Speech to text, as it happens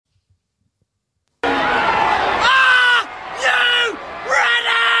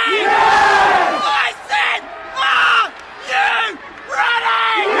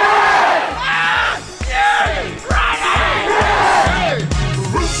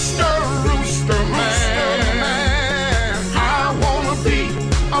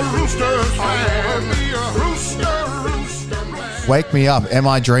Wake me up. Am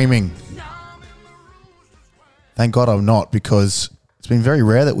I dreaming? Thank God I'm not, because it's been very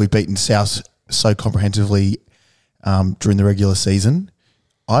rare that we've beaten South so comprehensively during the regular season.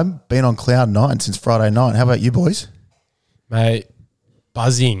 I've been on cloud nine since Friday night. How about you boys? Mate,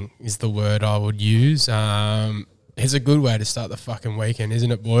 buzzing is the word I would use. It's a good way to start the fucking weekend,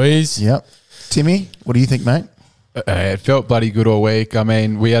 isn't it, boys? Yep. Timmy, what do you think, mate? It felt bloody good all week. I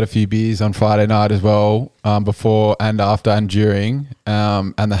mean, we had a few beers on Friday night as well, before and after and during,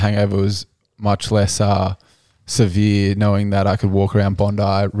 and the hangover was much less severe, knowing that I could walk around Bondi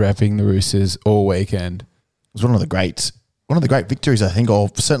repping the Roosters all weekend. It was one of the great victories, I think, or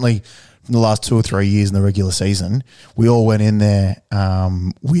certainly from the last 2 or 3 years in the regular season. We all went in there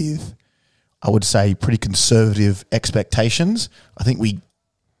with, I would say, pretty conservative expectations. I think we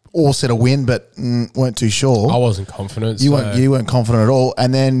all said a win, but weren't too sure. I wasn't confident. You weren't confident at all.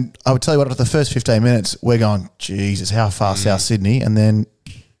 And then I would tell you what, after the first 15 minutes, we're going, Jesus, how far South Sydney? And then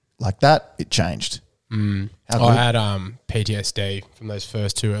like that, it changed. I had PTSD from those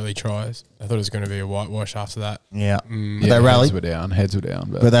first 2 early tries. I thought it was going to be a whitewash after that. Yeah. Yeah, They rallied. Heads were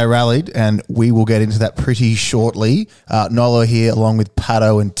down. But they rallied, and we will get into that pretty shortly. Nolo here, along with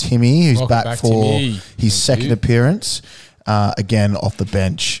Patto and Timmy, who's back for Timmy. his second appearance. Again, off the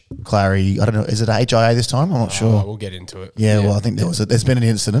bench. Clary, I don't know, is it a HIA this time? I'm not sure. We'll get into it. Yeah, well, I think there's been an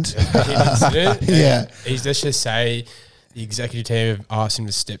incident. Yeah. Let's just say the executive team have asked him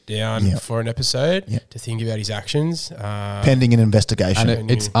to step down for an episode to think about his actions. Pending an investigation. And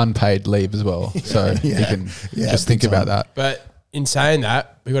it's unpaid leave as well. So he can just think about that. But in saying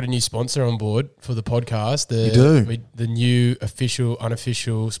that, we got a new sponsor on board for the podcast. The new official,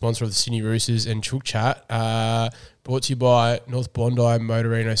 unofficial sponsor of the Sydney Roosters and Chook Chat, brought to you by North Bondi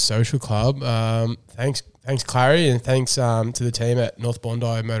Motorino Social Club. Thanks, Clary, and thanks to the team at North Bondi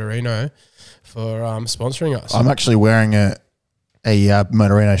Motorino for sponsoring us. I'm actually wearing a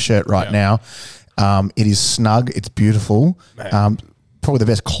Motorino shirt right now. It is snug. It's beautiful. Probably the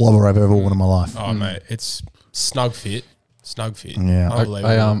best clobber I've ever worn in my life. Oh, mate, it's snug fit. Yeah.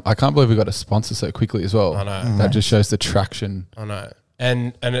 Unbelievable. I can't believe we got a sponsor so quickly as well. I know. That just shows the traction. I know.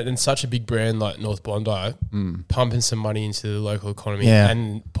 And such a big brand like North Bondi, pumping some money into the local economy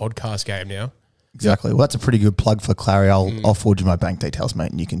and podcast game now. Exactly. Well, that's a pretty good plug for Clary. I'll forward you my bank details,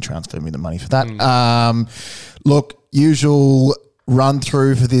 mate, and you can transfer me the money for that. Look, usual run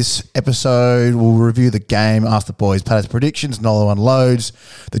through for this episode. We'll review the game, ask the boys Patto's predictions, Nolo unloads,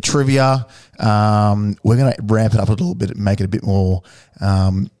 the trivia. We're going to ramp it up a little bit and make it a bit more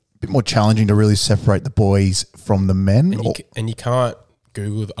challenging to really separate the boys from the men. And you can't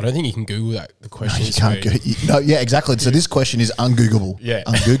Google. I don't think you can Google that. The question. No, you can't. Yeah, exactly. So this question is ungoogable. Yeah,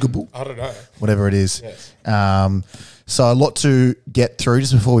 ungoogable. I don't know. Whatever it is. Yes. So a lot to get through.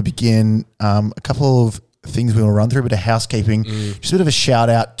 Just before we begin, a couple of things we want to run through, a bit of housekeeping. Just a bit of a shout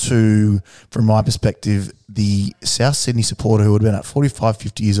out to, from my perspective, the South Sydney supporter who would have been at 45,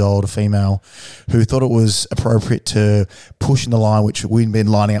 50 years old, a female, who thought it was appropriate to push in the line, which we'd been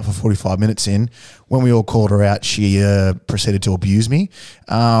lining up for 45 minutes in. When we all called her out, she proceeded to abuse me,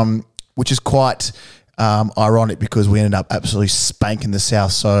 which is quite ironic because we ended up absolutely spanking the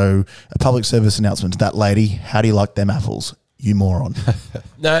South. So a public service announcement to that lady. How do you like them apples, you moron?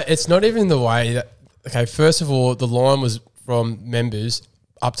 No, it's not even the way that... Okay, first of all, the line was from members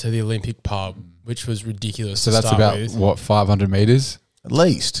up to the Olympic pub, which was ridiculous. So that's about, what, 500 metres? At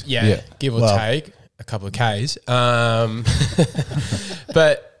least. Yeah. Give or take a couple of Ks.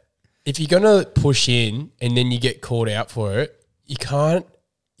 But if you're going to push in and then you get called out for it, you can't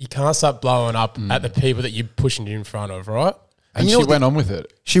start blowing up at the people that you're pushing in front of, right? And she went on with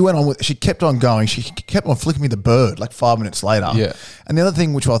it. She kept on going. She kept on flicking me the bird like 5 minutes later. Yeah. And the other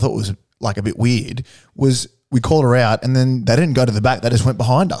thing, which I thought was like a bit weird, was we called her out and then they didn't go to the back. They just went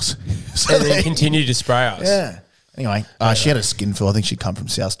behind us. So and then continued to spray us. Yeah. Anyway, she had a skin feel. I think she'd come from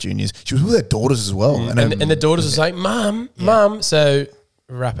South Juniors. She was with her daughters as well. And the daughters was like, Mum. So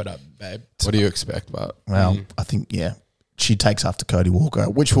wrap it up, babe. What do you expect, but? Well, I think, she takes after Cody Walker,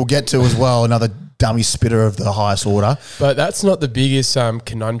 which we'll get to as well, another dummy spitter of the highest order. But that's not the biggest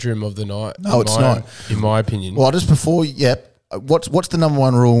conundrum of the night. No, it's not. In my opinion. Well, just before, what's the number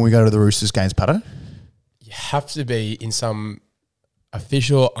one rule when we go to the Roosters games, Patto? You have to be in some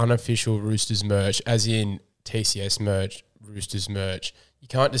official, unofficial Roosters merch, as in TCS merch, Roosters merch. You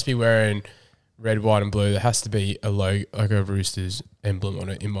can't just be wearing red, white and blue. There has to be a logo, like a Roosters emblem on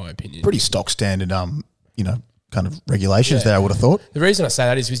it, in my opinion. Pretty stock standard, kind of regulations there, I would have thought. The reason I say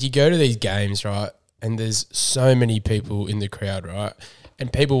that is because you go to these games, right, and there's so many people in the crowd, right,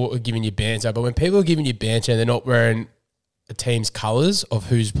 and people are giving you banter. But when people are giving you banter and they're not wearing a team's colours of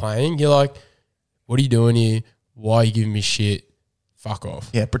who's playing, you're like, what are you doing here? Why are you giving me shit? fuck off.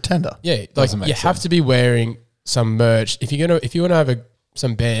 Yeah, pretender. Yeah, like you have to be wearing some merch. If you want to have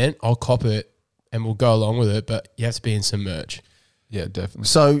some band, I'll cop it and we'll go along with it. But you have to be in some merch. Yeah, definitely.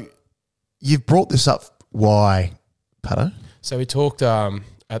 So you've brought this up. Why, Patto? So we talked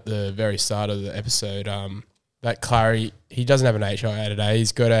at the very start of the episode that Clary, he doesn't have an HIA today.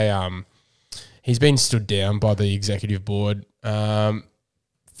 He's got he's been stood down by the executive board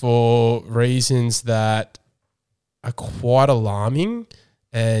for reasons that are quite alarming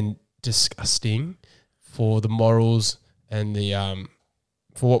and disgusting for the morals and the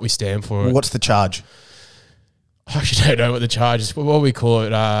for what we stand for. What's the charge? I actually don't know what the charge is. What we call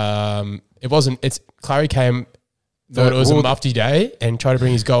it? It's Clary came, thought it was a mufti day and tried to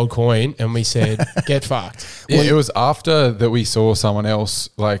bring his gold coin, and we said, get fucked. Yeah, it was after that we saw someone else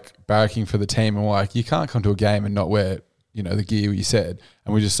like barracking for the team and we're like, you can't come to a game and not wear, the gear you said.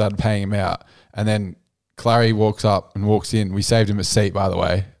 And we just started paying him out. And then Clary walks up and walks in. We saved him a seat, by the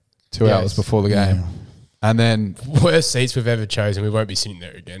way, 2 hours before the game. Yeah. And then worst seats we've ever chosen. We won't be sitting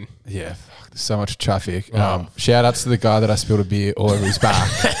there again. Yeah, there's so much traffic. Shout outs to the guy that I spilled a beer all over his back.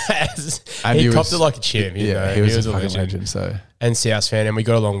 And he copped it like a champ. He was a fucking legend. So and South fan, and we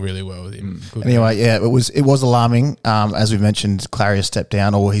got along really well with him. Anyway, it was alarming. As we mentioned, Clary has stepped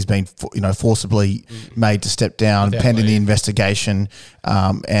down, or he's been forcibly made to step down pending the investigation.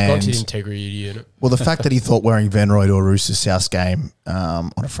 And gone to the integrity unit. Well, the fact that he thought wearing Van Roy to a Roosters South game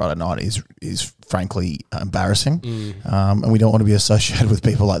on a Friday night is frankly embarrassing, and we don't want to be associated with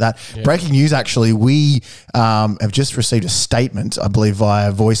people like that. Yeah. Breaking news, actually, we have just received a statement, I believe,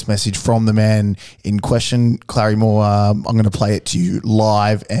 via voice message from the man in question, Clary Moore. I'm going to play it to you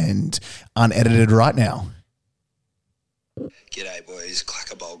live and unedited right now. G'day, boys.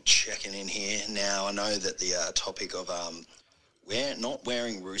 Clackerbolt checking in here. Now, I know that the topic of not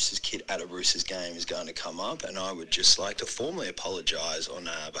wearing Roosters kit at a Roosters game is going to come up, and I would just like to formally apologise on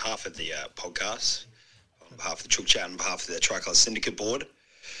behalf of the podcast, on behalf of the Chook Chat, and on behalf of the Tricolour Syndicate Board.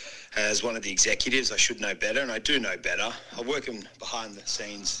 As one of the executives, I should know better, and I do know better. I'm working behind the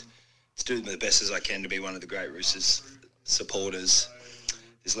scenes to do the best as I can to be one of the great Roosters supporters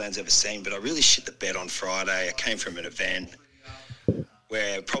this land's ever seen, but I really shit the bed on Friday. I came from an event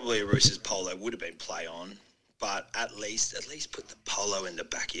where probably a Roosters polo would have been play on, but at least put the polo in the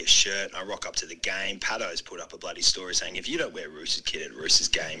back of your shirt. I rock up to the game. Patto's put up a bloody story saying, if you don't wear Roosters kit at a Roosters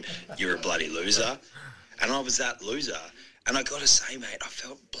game, you're a bloody loser. And I was that loser. And I got to say, mate, I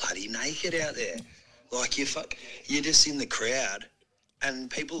felt bloody naked out there. Like, you're just in the crowd and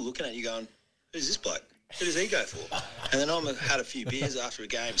people looking at you going, who's this bloke? Who does he go for? And then I had a few beers after a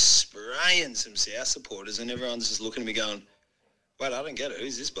game spraying some South supporters, and everyone's just looking at me going, wait, I don't get it.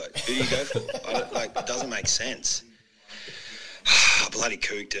 Who's this bloke? Who do you go for? It doesn't make sense. I bloody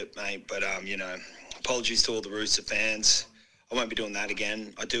cooked it, mate. But, apologies to all the Rooster fans. I won't be doing that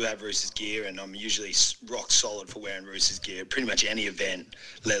again. I do have Roosters gear, and I'm usually rock solid for wearing Roosters gear. Pretty much any event,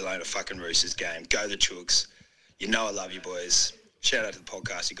 let alone a fucking Roosters game. Go the Chooks. You know I love you, boys. Shout out to the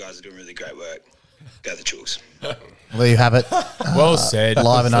podcast. You guys are doing really great work. Go the Chooks. There you have it. Well said.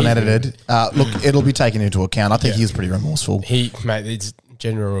 Live and unedited. Look, it'll be taken into account. I think he was pretty remorseful. Mate, it's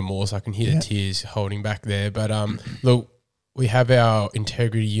general remorse. I can hear the tears holding back there. But look, we have our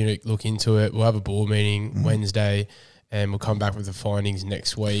integrity unit look into it. We'll have a board meeting Wednesday, and we'll come back with the findings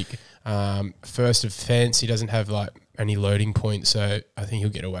next week. First offence, he doesn't have any loading points, so I think he'll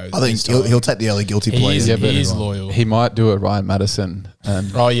get away with it. I think he'll take the early guilty plea. He is loyal. He might do a Ryan Madison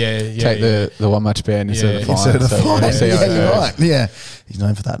and take the one match ban instead of the fine. We'll see how it goes. Right. Yeah, he's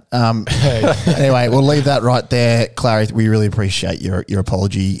known for that. Anyway, we'll leave that right there, Clary. We really appreciate your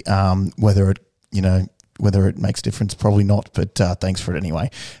apology. Whether it makes a difference, probably not, but thanks for it anyway.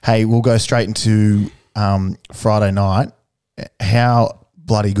 Hey, we'll go straight into Friday night. How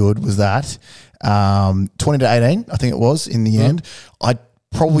bloody good was that? 20-18, I think it was in the end. I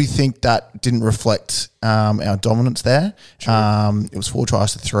probably think that didn't reflect our dominance there. It was 4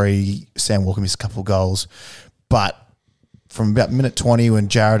 tries to 3. Sam Walker missed a couple of goals. But from about minute 20 when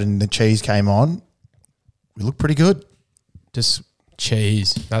Jared and the Cheese came on, we looked pretty good. Just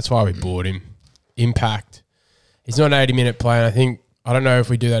Cheese. That's why we bought him. Impact. He's not an 80-minute player. I don't know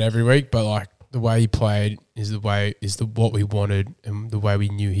if we do that every week, but the way he played is what we wanted and the way we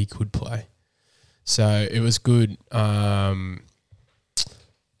knew he could play. So it was good. It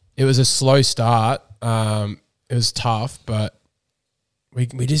was a slow start. It was tough, but we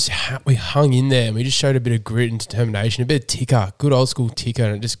hung in there and we just showed a bit of grit and determination, a bit of ticker, good old school ticker,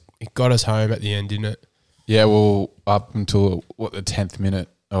 and it got us home at the end, didn't it? Yeah, well, up until the 10th minute.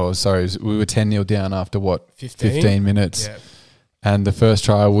 Oh, sorry, we were 10-0 down after 15 minutes. Yeah. And the first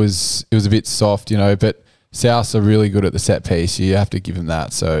try was a bit soft, but South are really good at the set piece. You have to give them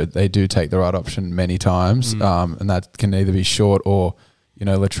that. So they do take the right option many times, and that can either be short or,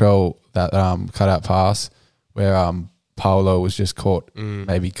 Latrell, that cut out pass where Paolo was just caught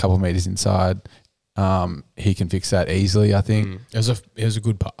maybe a couple of meters inside. He can fix that easily, I think. It was a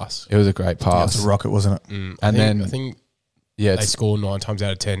good pass. It was a great pass. It was a rocket, wasn't it? And I think they score 9 times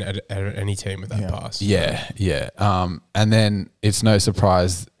out of 10 at any team with that pass. Yeah. And then it's no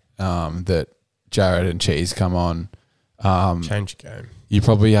surprise that Jared and Cheese come on. Change the game. You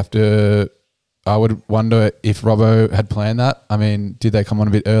probably have to. I would wonder if Robbo had planned that. I mean, did they come on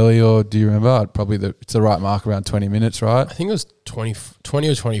a bit early, or do you remember? It's the right mark around 20 minutes, right? I think it was 20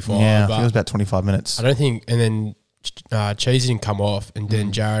 or 25. Yeah, I think it was about 25 minutes. I don't think, and then Cheese didn't come off, and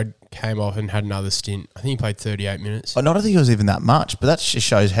then Jared came off and had another stint. I think he played 38 minutes. I don't think it was even that much, but that just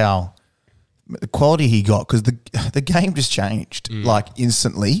shows how the quality he got, because the game just changed like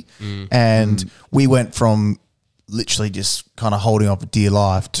instantly, and we went from literally just kind of holding on for dear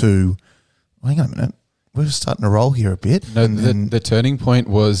life to, hang on a minute, we're starting to roll here a bit. No, the turning point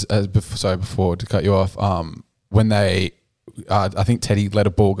was before to cut you off. When they, I think Teddy let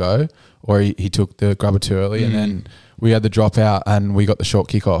a ball go, or he took the grubber too early, and then we had the dropout and we got the short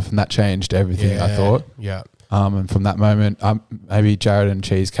kickoff, and that changed everything. I thought. Yeah. And from that moment, maybe Jared and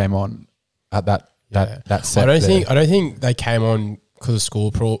Cheese came on at that set. I don't think they came on because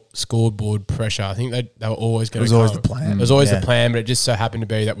of scoreboard pressure. I think they were always going to. It was always the plan. It was always the plan, but it just so happened to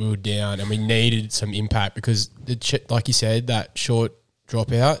be that we were down and we needed some impact because, like you said, that short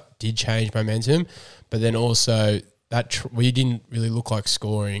dropout did change momentum, but then also that we didn't really look like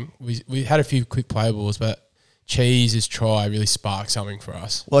scoring. We had a few quick play balls, but Cheese's try really sparked something for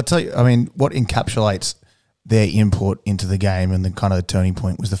us. Well, I tell you, I mean, what encapsulates their input into the game and the kind of the turning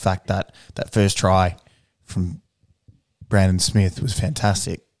point was the fact that that first try from Brandon Smith was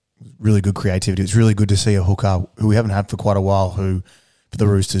fantastic. Really good creativity. It's really good to see a hooker who we haven't had for quite a while, who for the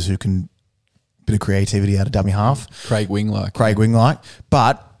Roosters, who can bit of creativity out of dummy half. Craig Wing-like.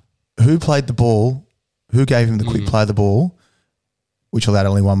 But who played the ball? Who gave him the quick play of the ball, which allowed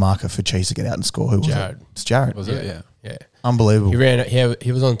only one marker for Cheese to get out and score? Who was Jared. it? It's Jared. Was it? Yeah. Unbelievable.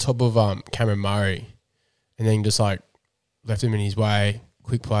 He was on top of Cameron Murray, and then just like left him in his way.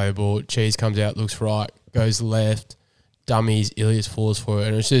 Quick play of the ball. Cheese comes out, looks right, goes left. Dummies, Ilias falls for it,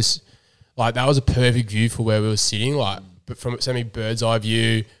 and it's just like that was a perfect view for where we were sitting, like, but from semi bird's eye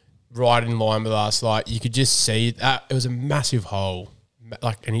view, right in line with us, like you could just see that it was a massive hole,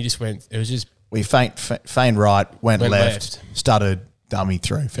 like, and he just went. It was just we feigned right, went left, stuttered, dummy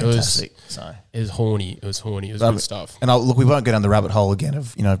through, fantastic. It was horny. It was good stuff. And look, we won't go down the rabbit hole again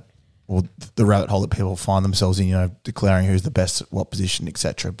of or the rabbit hole that people find themselves in, declaring who's the best at what position,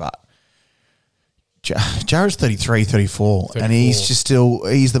 etc. But Jared's 33, 34, and he's just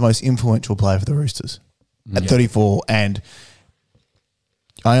he's the most influential player for the Roosters at 34. And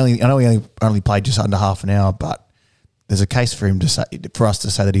I know he only played just under half an hour, but there's a case for us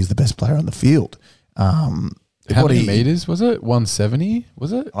to say that he's the best player on the field. How many meters was it? 170?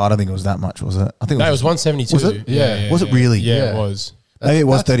 Was it? I don't think it was that much, was it? I think it was 172. Was it? Yeah. Was it really? Yeah, it was. Maybe it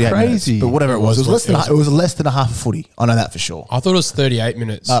was 38 crazy. minutes, but whatever it was less than a half a footy. I know that for sure. I thought it was 38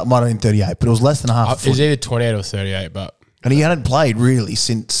 minutes. It might have been 38, but it was less than a half a It footy. was either 28 or 38, And he hadn't played really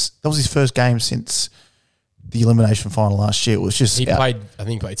since – that was his first game since the elimination final last year. It was just I think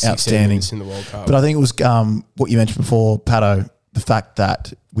he played 16 minutes in the World Cup. But I think it was what you mentioned before, Patto, the fact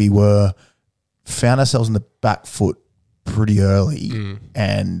that we found ourselves in the back foot pretty early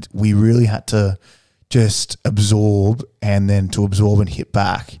and we really had to just absorb and hit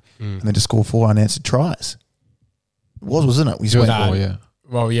back and then to score 4 unanswered tries. It wasn't it? We scored 4, yeah.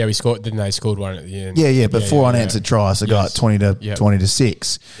 Well, yeah, we scored. Didn't they scored one at the end? Yeah, but 4 unanswered tries. So got 20 to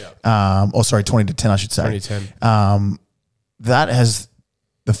 6. Yep. 20 to 10, I should say. 20 to 10. That has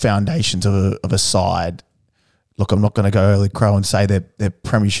the foundations of a side. Look, I'm not going to go early crow and say they're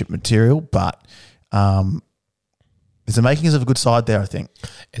premiership material, but there's the makings of a good side there, I think.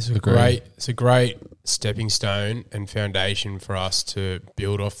 It's a great stepping stone and foundation for us to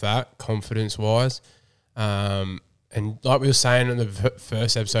build off that confidence-wise. And like we were saying in the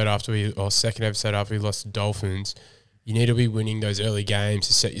second episode after we lost the Dolphins, you need to be winning those early games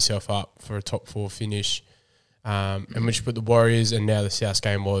to set yourself up for a top 4 finish. And which put the Warriors and now the South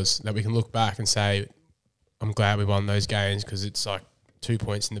game was that we can look back and say, I'm glad we won those games because it's like 2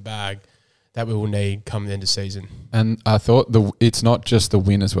 points in the bag that we will need come the end of season. And I thought it's not just the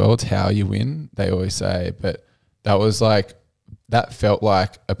win as well, it's how you win, they always say. But that felt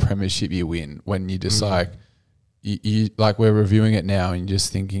like a premiership you win when you just you like we're reviewing it now and you're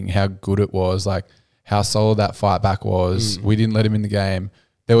just thinking how good it was, like how solid that fight back was. We didn't let him in the game.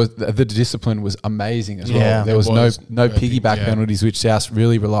 there was the discipline was amazing as well. There was no piggyback penalties, which South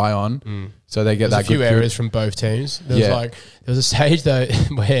really rely on. So they get that. A few errors from both teams. There was a stage though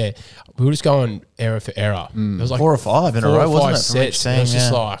where we were just going error for error. There was like 4 or 5 in a row, wasn't it? Sets. It was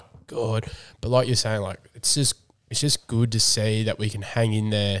just like, God. But like you're saying, like it's just good to see that we can hang in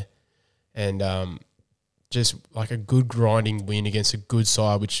there and just like a good grinding win against a good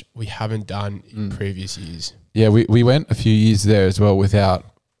side, which we haven't done in previous years. Yeah, we went a few years there as well without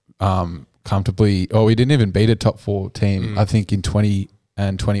comfortably, we didn't even beat a top 4 team, I think in 20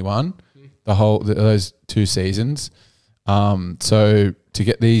 and 21, those 2 seasons. So to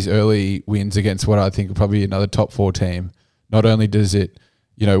get these early wins against what I think will probably be another top 4 team, not only does it,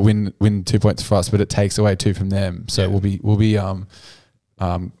 win 2 points for us, but it takes away 2 from them. So we'll be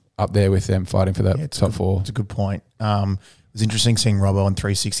up there with them fighting for that top 4. It's a good point. It was interesting seeing Robbo on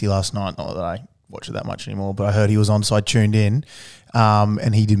 360 last night. Not that I watch it that much anymore, but I heard he was on, so I tuned in.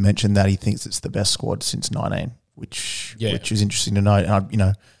 And he did mention that he thinks it's the best squad since 19, which is interesting to note. And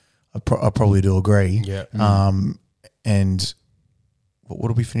I probably do agree. Yeah. And what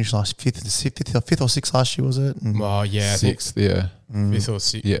did we finish last? Fifth or sixth last year, was it? Sixth. Yeah. 5th or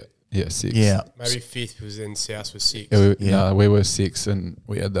 6th. Yeah, 6. Yeah. Maybe 5th because then South was 6. No, we were 6 and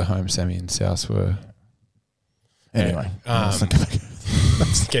we had the home semi and South were. Anyway.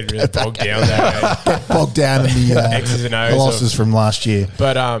 Let's get really bogged down there. Get bogged down in the X's and O's losses from last year.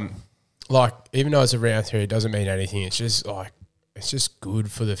 But like even though it's a round 3, it doesn't mean anything. It's just like it's just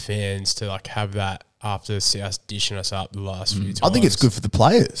good for the fans to like have that after South dishing us up the last few times. I think it's good for the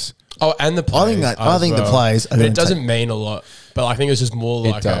players. Oh, and the players. I think the players. But it doesn't mean a lot. But I think it's just more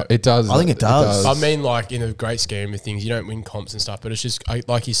like it does. I think it does. I mean, like in the great scheme of things, you don't win comps and stuff, but it's just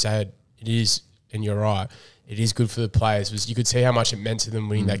like you said, it is, and you're right. It is good for the players because you could see how much it meant to them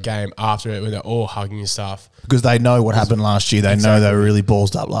winning that game after it when they're all hugging and stuff. Because they know what happened last year. They know they were really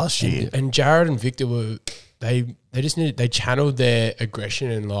ballsed up last year. And Jared and Victor they channeled their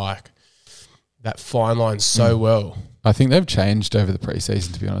aggression and like that fine line so well. I think they've changed over the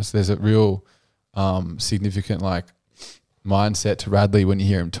preseason, to be honest. There's a real significant like mindset to Radley when you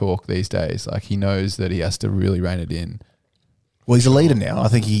hear him talk these days. Like he knows that he has to really rein it in. Well, he's a leader now. I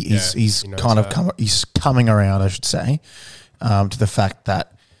think he's kind of he's coming around, I should say, to the fact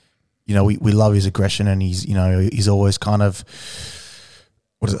that we love his aggression and he's always kind of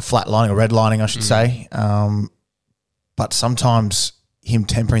flatlining or redlining, I should say. But sometimes him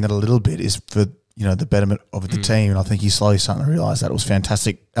tempering that a little bit is for the betterment of the team, and I think he's slowly starting to realise that. It was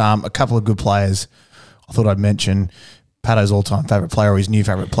fantastic. A couple of good players I thought I'd mention. Patto's all-time favourite player or his new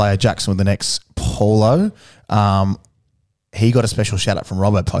favourite player, Jackson with the next Polo. He got a special shout-out from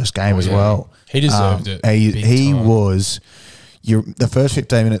Robbo post-game as well. He deserved it. He was – the first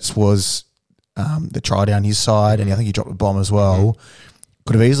 15 minutes was the try down his side, and I think he dropped a bomb as well.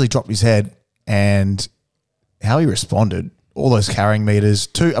 Could have easily dropped his head, and how he responded, all those carrying meters.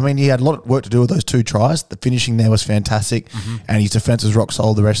 He had a lot of work to do with those 2 tries. The finishing there was fantastic, and his defence was rock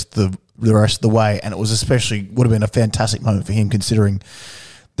solid the rest of the way, and it was would have been a fantastic moment for him considering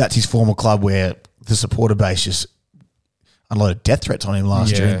that's his former club where the supporter base just – unloaded death threats on him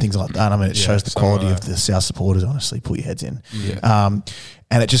last year and things like that. It shows the quality of the South supporters, honestly. Put your heads in. Yeah.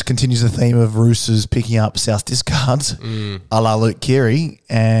 And it just continues the theme of Roosters picking up South discards a la Luke Keary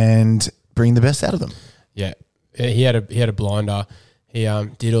and bringing the best out of them. Yeah. He had a blinder. He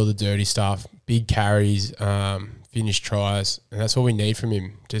did all the dirty stuff, big carries, finished tries, and that's all we need from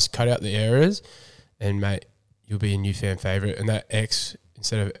him. Just cut out the errors and, mate, you'll be a new fan favourite. And that X...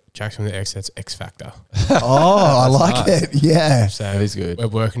 instead of Jackson with the X, that's X Factor. Oh, I like it. Yeah. So that is good. We're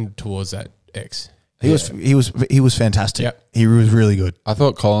working towards that X. He was fantastic. Yep. He was really good. I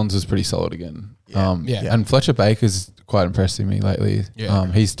thought Collins was pretty solid again. And Fletcher Baker's quite impressing me lately. Yeah.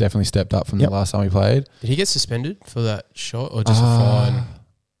 He's definitely stepped up from the last time we played. Did he get suspended for that shot or just a fine?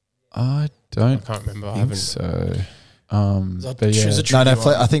 I can't remember. I haven't. So.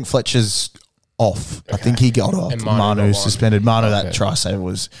 I think Fletcher's off. Okay. I think he got off. Manu suspended. That try saver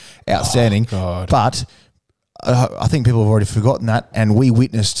was outstanding. Oh, but I think people have already forgotten that, and we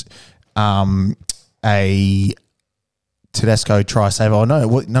witnessed a Tedesco try saver. Oh no,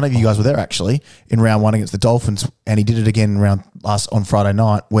 none of you guys were there actually in round 1 against the Dolphins, and he did it again on Friday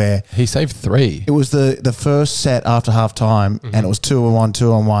night where he saved 3. It was the first set after half time, and it was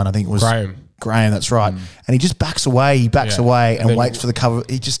 2-on-1. I think it was Graham. That's right. And he just backs away. And waits for the cover.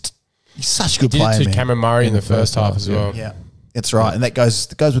 He's such a good player, man. He did it to Cameron Murray in the first half as well. Yeah, that's right. And that goes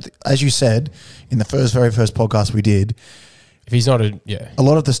with, as you said, in the very first podcast we did, if he's not a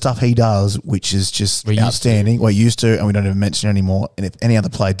lot of the stuff he does, which is just outstanding, we're used to, and we don't even mention it anymore. And if any other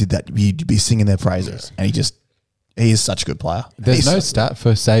player did that, you'd be singing their praises. And He is such a good player. There's no stat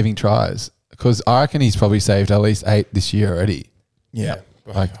for saving tries because I reckon he's probably saved at least 8 this year already. Yeah.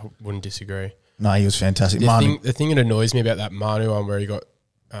 I wouldn't disagree. No, he was fantastic. The thing that annoys me about that Manu one where he got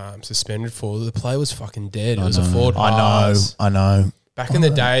suspended for, the play was fucking dead. It was a forward pass. I know. Back in the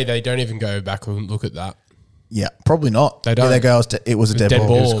day, they don't even go back and look at that. Yeah, probably not. They don't. They go, it was a dead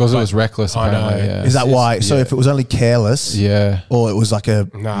ball. Because it was reckless, apparently. Yeah. Is that why? So if it was only careless, or it was like a...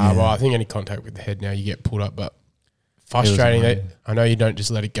 Well, I think any contact with the head now, you get pulled up, but frustrating. I know you don't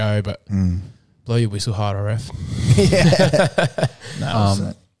just let it go, but blow your whistle harder, ref. Yeah.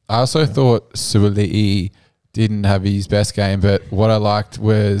 No, I also thought Suoli'i didn't have his best game, but what I liked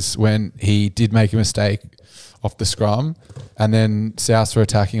was when he did make a mistake off the scrum and then Souths were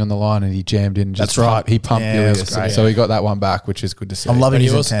attacking on the line and he jammed in. That's right. He pumped Ilias. So he got that one back, which is good to see. I'm loving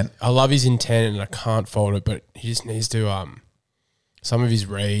his intent. I love his intent and I can't fault it, but he just needs to some of his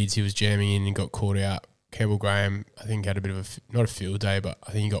reads he was jamming in and got caught out. Campbell Graham, I think, had a bit of not a field day, but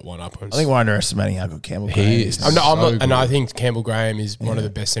I think he got one up on. I think we're underestimating how good Campbell Graham is. I'm not, and I think Campbell Graham is one of the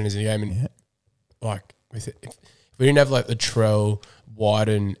best centers in the game. And like with it, if we didn't have like the Latrell,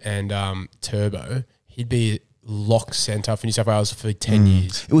 Wyden, and Turbo, he'd be lock centre for New South Wales for 10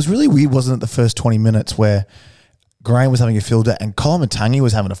 years. It was really weird, wasn't it, the first 20 minutes where Graham was having a field day and Colin Matangi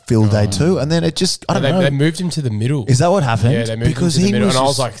was having a field day too, and then it just, I don't know. They moved him to the middle. Is that what happened? Yeah, they moved him to the middle, and I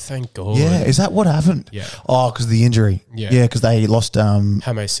was like, thank God. Yeah, is that what happened? Yeah. Oh, because of the injury. Yeah. Because they lost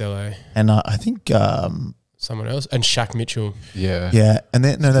Hame Sele. And I think someone else. And Shaq Mitchell. Yeah. Yeah. And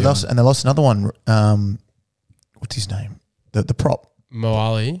then they lost another one. What's his name? The prop.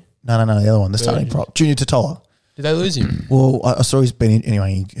 Moali. No, the other one, the starting prop. Junior Totola. Did they lose him? Well, I saw he's been in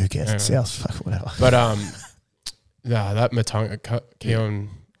anyway, who cares? South, fuck, whatever. But that Matangi, Keon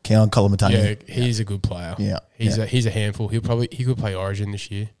Colin Matangi. Yeah, he's a good player. Yeah. He's a handful. He could play Origin this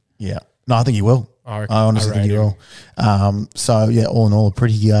year. Yeah. No, I think he will. I honestly think he will. So yeah, all in all, a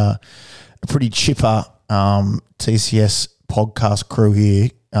pretty chipper TCS podcast crew here.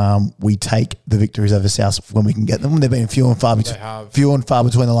 We take the victories over South when we can get them. They've been few and far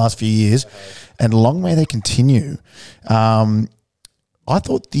between the last few years, and long may they continue. I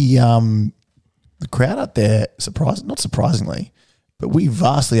thought the crowd out there, not surprisingly, but we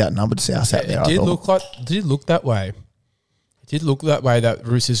vastly outnumbered South out there. Did look that way. It did look that way that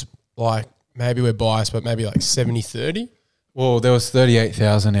Roosters, like, maybe we're biased, but maybe like 70-30. Well, there was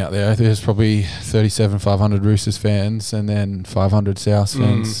 38,000 out there. There's probably 500 Roosters fans and then 500 South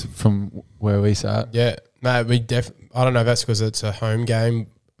fans from where we sat. Yeah. No, I don't know if that's because it's a home game,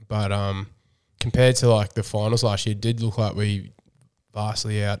 but compared to like the finals last year, it did look like we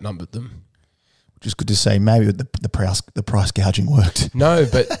vastly outnumbered them. Which is good to say. Maybe the price gouging worked. No,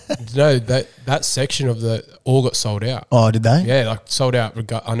 but that section of the all got sold out. Oh, did they? Yeah, like sold out.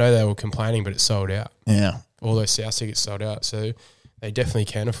 I know they were complaining, but it sold out. Yeah. All those South tickets sold out, so they definitely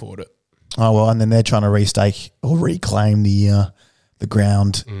can afford it. Oh, well, and then they're trying to restake or reclaim the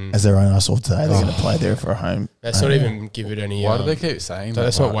ground as their own. I saw today they're going to play there for a home. Let's not even give it any... Why do they keep saying that?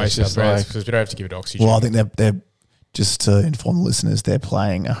 Let's not waste our breath because we don't have to give it oxygen. Well, I think they're just to inform the listeners, they're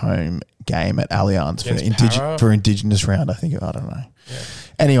playing a home game at Allianz for Indigenous round, I think. I don't know. Yeah.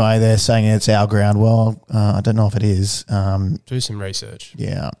 Anyway, they're saying it's our ground. Well, I don't know if it is. Do some research.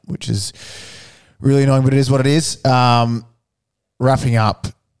 Yeah, which is... really annoying, but it is what it is. Wrapping up,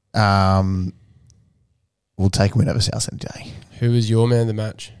 we'll take a win over South any day. Who was your man of the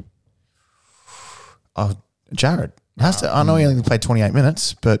match? Oh, Jared. I know he only played 28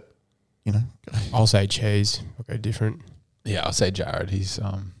 minutes, but, you know. I'll say Cheese. I'll go different. Yeah, I'll say Jared. He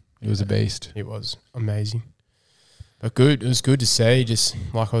was a beast. He was amazing. But good. It was good to see, just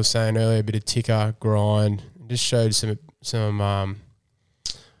like I was saying earlier, a bit of ticker, grind. It just showed some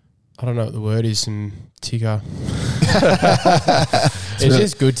I don't know what the word is, some ticker. It's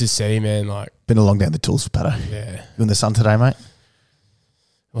just good to see, man. Like, been a long day at the tools for Patto. Yeah. You in the sun today, mate?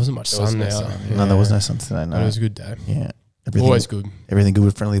 There wasn't much sun now. Yeah. No, there was no sun today. No, but it was a good day. Yeah. Always good. Everything good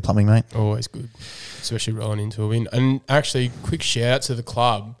with Friendly Plumbing, mate? Always good. Especially rolling into a win. And actually, quick shout out to the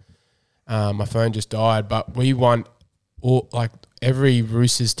club. My phone just died, but we won every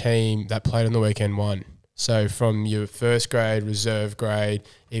Roosters team that played on the weekend won. So from your first grade, reserve grade,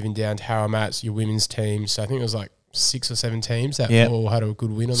 even down to Haramats, your women's team. So I think it was like 6 or 7 teams that all had a good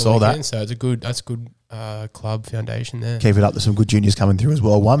win on the weekend. So it's that's a good club foundation there. Keep it up. There's some good juniors coming through as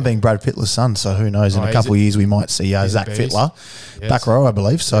well. One being Brad Fittler's son. So who knows? In a couple of years, we might see Zach Fittler back row, I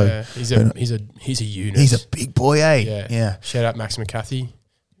believe. So yeah, he's a unit. He's a big boy, eh? Yeah. Shout out Max McCarthy.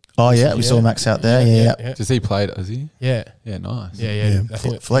 Oh yeah, we saw Max out there. Yeah. Does he play? Does he? Yeah. Yeah. Nice. Yeah. I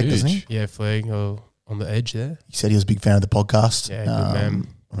think Flag, doesn't he? Yeah, Flag. On the edge there. He said he was a big fan of the podcast. Yeah, good man.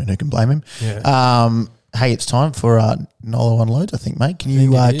 I mean, who can blame him? Yeah. Hey, it's time for Nolo Unloads, I think, mate. Can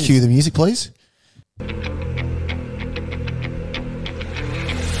you cue the music, please?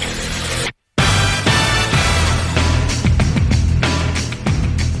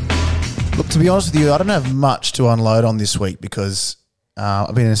 Look, to be honest with you, I don't have much to unload on this week because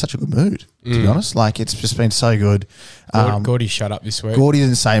I've been in such a good mood, to be honest. Like, it's just been so good. Gordy shut up this week. Gordy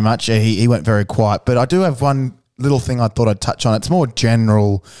didn't say much. He went very quiet. But I do have one little thing I thought I'd touch on. It's more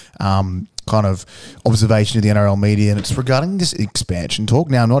general kind of observation of the NRL media, and it's regarding this expansion talk.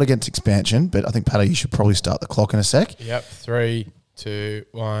 Now, I'm not against expansion, but I think, Patto, you should probably start the clock in a sec. Yep, 3, 2,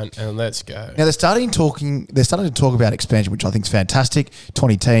 1, and let's go. Now, they're starting to talk about expansion, which I think is fantastic.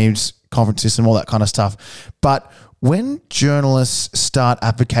 20 teams, conference system, all that kind of stuff. But when journalists start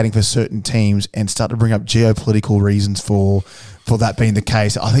advocating for certain teams and start to bring up geopolitical reasons for that being the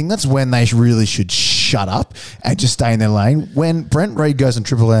case, I think that's when they really should shut up and just stay in their lane. When Brent Reid goes on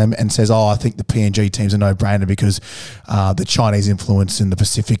Triple M and says, I think the PNG team's a no-brainer because the Chinese influence in the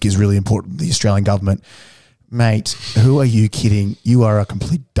Pacific is really important to the Australian government. Mate, who are you kidding? You are a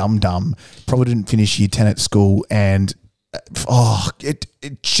complete dum-dum. Probably didn't finish year 10 at school, and it's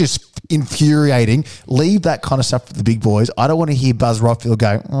just infuriating. Leave that kind of stuff for the big boys. I don't want to hear Buzz Rothfield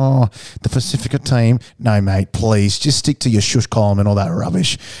go, the Pacifica team. No, mate, please. Just stick to your shush column and all that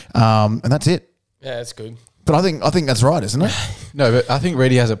rubbish. And that's it. Yeah, that's good. But I think that's right, isn't it? No, but I think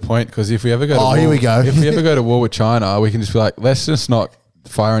Reedy has a point, because if we ever go to war, here we go. If we ever go to war with China, we can just be like, let's just not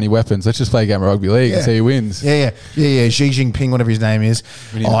fire any weapons. Let's just play a game of rugby league and see who wins. Yeah. Xi Jinping, whatever his name is.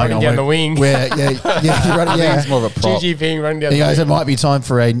 Running down the wing. You're running, It's more of a prop. Xi Jinping running down He the goes, wing. it might be time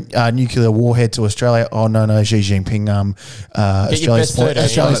for a nuclear warhead to Australia. Oh, no, Xi Jinping. Australia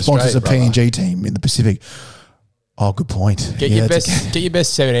sponsors a PNG team in the Pacific. Oh, good point. Get your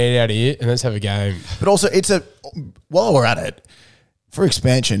best 17 out of here and let's have a game. But also, while we're at it, for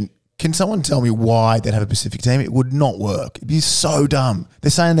expansion, can someone tell me why they'd have a Pacific team? It would not work. It'd be so dumb.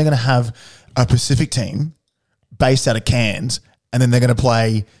 They're saying they're going to have a Pacific team based out of Cairns, and then they're going to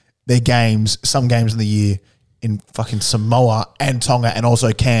play their games, some games in the year, in fucking Samoa and Tonga and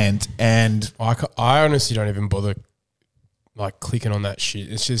also Cairns. And I honestly don't even bother clicking on that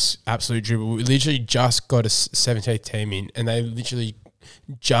shit. It's just absolute dribble. We literally just got a 17th team in, and they literally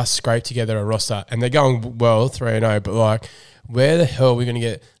just scraped together a roster, and they're going well 3-0, but where the hell are we going to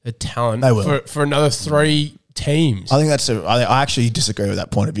get the talent for another 3 teams? I think I actually disagree with that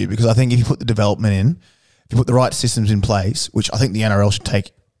point of view, because I think if you put the development in, if you put the right systems in place, which I think the NRL should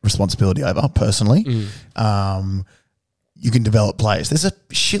take responsibility over personally, you can develop players. There's a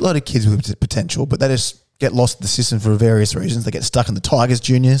shitload of kids with potential, but they just get lost in the system for various reasons. They get stuck in the Tigers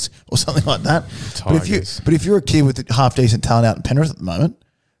juniors or something like that. But if you're a kid with half decent talent out in Penrith at the moment,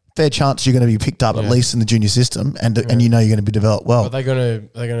 fair chance you're going to be picked up at least in the junior system, and you're going to be developed well. Are they going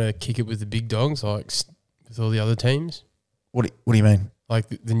to kick it with the big dogs with all the other teams? What do you mean? Like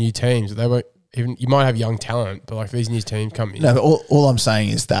the new teams, they won't even. You might have young talent, but these new teams come in. No, but all I'm saying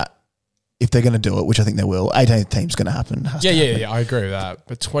is that if they're going to do it, which I think they will, 18th team's going to happen. Yeah, I agree with that.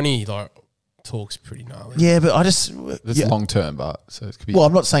 But 20 talks pretty gnarly. Yeah, but I just it's long term, but so it could be. Well,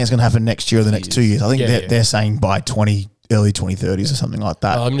 I'm not saying it's going to happen next year or the next 2 years. I think they're saying by early 2030s or something like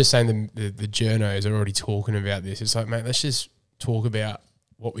that. Well, I'm just saying the journos are already talking about this. It's like, mate, let's just talk about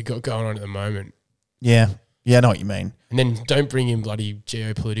what we got going on at the moment. Yeah, I know what you mean. And then don't bring in bloody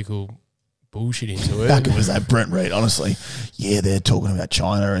geopolitical bullshit into it. How good was that, Brent Reid? Honestly, they're talking about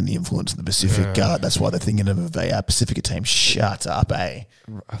China and the influence in the Pacific. That's why they're thinking of a Pacifica team. Shut up, eh?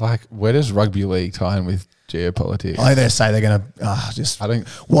 Where does rugby league tie in with geopolitics? I think they say they're going to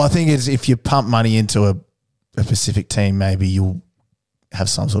I think it's if you pump money into a Pacific team, maybe you'll have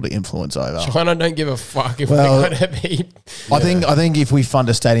some sort of influence over. China don't give a fuck if they're going to be. I think if we fund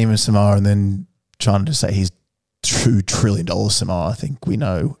a stadium in Samoa and then China to say he's $2 trillion Samoa, I think we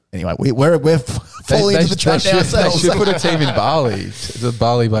know. Anyway, we're falling into the trap ourselves. They should put a team in Bali, the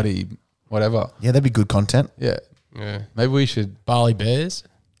Bali buddy, whatever. Yeah, that'd be good content. Yeah. Maybe we should Bali Bears.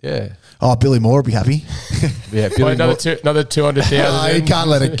 Yeah. Oh, Billy Moore would be happy. Yeah, Billy another 200,000. You can't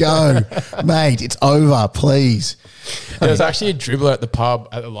let it go, mate. It's over, please. There was actually a dribbler at the pub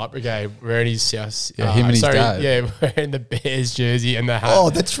at the Light Brigade wearing his house. Him and his dad. Yeah, wearing the Bears jersey and the hat.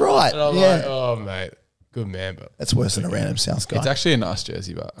 Oh, that's right. And I'm like, oh, mate. Good man, but that's worse than a random South guy. It's actually a nice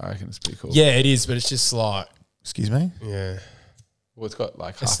jersey, but I reckon it's pretty cool. Yeah, it is, but it's just excuse me? Yeah. Well, it's got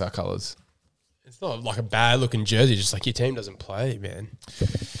half our colours. It's not like a bad looking jersey, just your team doesn't play, man.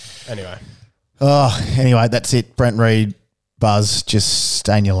 Anyway, that's it. Brent Reid, Buzz, just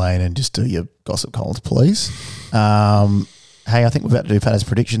stay in your lane and just do your gossip columns, please. Hey, I think we're about to do Patto's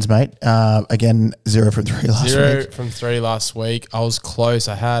predictions, mate. Again, 0 from 3 last week. 0 from 3 last week. I was close.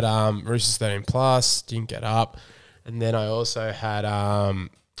 I had Roosters 13 plus, didn't get up. And then I also had, I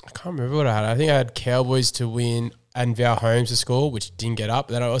can't remember what I had. I think I had Cowboys to win and Val Holmes to score, which didn't get up.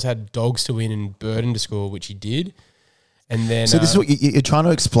 Then I also had Dogs to win and Burden to score, which he did. And then so this is what you're trying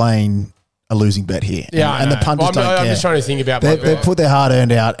to explain a losing bet here. Yeah, and the punters don't care. I'm just trying to think about they put their hard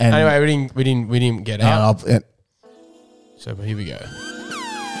earned out. And anyway, we didn't get out. So here we go.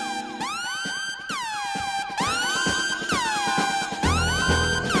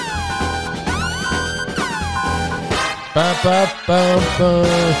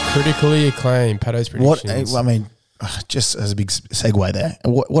 Critically acclaimed. Patto's predictions. Just as a big segue there,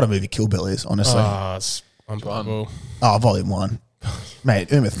 what a movie Kill Bill is, honestly. Oh, it's unbelievable. Oh, Volume 1.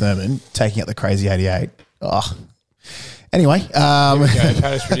 Mate, Uma Thurman taking out the crazy 88. Oh. Anyway. Here we go.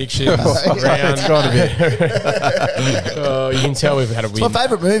 Patto's predictions. It's got to be. Oh, you can tell we've had a win. It's my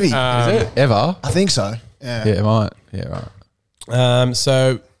favourite movie. Is it? Ever? I think so. Yeah, it might. Yeah, right.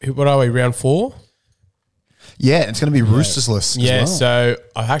 So, what are we, round 4? Yeah, it's going to be Roosters-less as well. So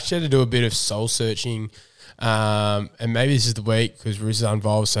I actually had to do a bit of soul searching, and maybe this is the week because Roosters are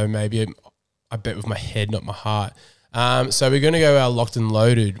involved, so maybe I bet with my head, not my heart. So we're going to go our locked and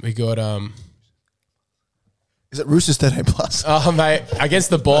loaded. We got Is it Roosters 13 plus? Oh mate, against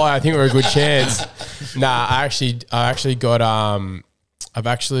the bye, I think we're a good chance. Nah, I've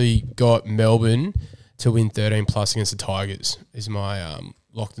actually got Melbourne to win 13 plus against the Tigers. Is my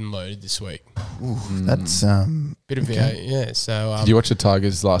locked and loaded this week. Ooh, that's bit of okay. Yeah. So did you watch the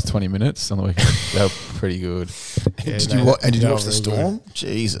Tigers' last 20 minutes on the weekend? They were pretty good. Yeah, did you watch the Storm? Good.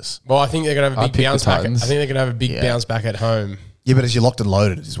 Jesus. Well, I think they're going to have a big bounce back. I think they're going to have a big bounce back at home. Yeah, but as you're locked and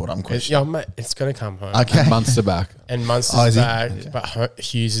loaded is what I'm questioning. Yeah, mate, it's going to come home. Okay. And Munster back. And Munster's back, but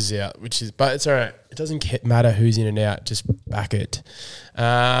Hughes is out, but it's all right. It doesn't matter who's in and out. Just back it.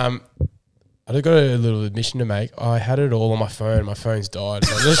 I've got a little admission to make. I had it all on my phone. My phone's died.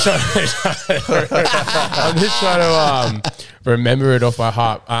 So I'm just trying to remember it off my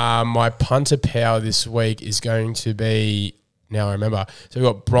heart. My punter power this week is going to be, now I remember. So we've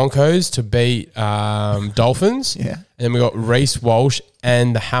got Broncos to beat Dolphins. Yeah. And then we've got Reece Walsh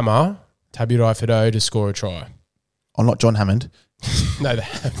and the Hammer, Taburai Fido, to score a try. Oh, not John Hammond. No, the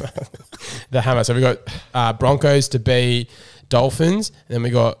Hammer. The Hammer. So we got Broncos to beat Dolphins. And then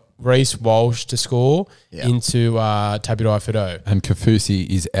we got Reece Walsh to score into Taburai Fido. And Kafusi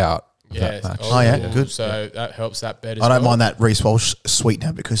is out. Yeah. Good. So that helps that bet as I don't mind that Reece Walsh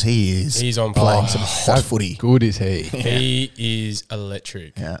sweetener because he's on playing fire. some hot footy. Good is he? He is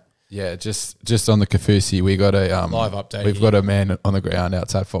electric. Yeah. Yeah, just on the Kafusi, we got a live update. We've got a man on the ground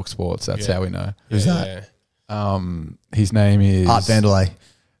outside Fox Sports. That's how we know. Who's that? His name is Art Vanderlei.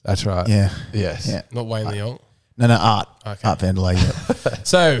 That's right. Yeah. Yes. Yeah. Not Wayne Leong. No, Art. Okay. Art Vanderlei. Yeah.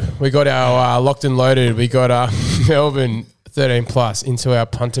 So we got our locked and loaded. We got Melbourne 13 plus into our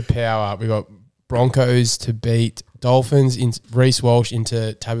punter power. We got Broncos to beat Dolphins, Reece Walsh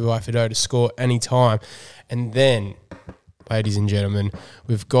into Tabuai Fido to score any time. And then, ladies and gentlemen,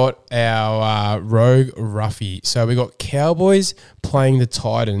 we've got our rogue roughie. So we got Cowboys playing the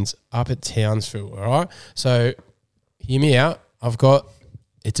Titans up at Townsville, all right? So hear me out. I've got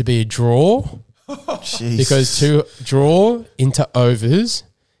it to be a draw. Jeez. Because to draw into overs,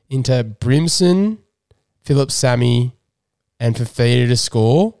 into Brimson, Philip Sammy, and Fafita to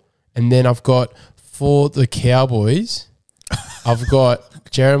score. And then I've got for the Cowboys, I've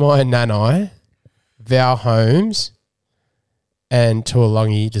got Jeremiah Nanai, Val Holmes, and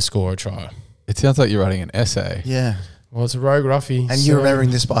Tuolungi to score a try. It sounds like you're writing an essay. Yeah. Well, it's a rogue roughie. And you're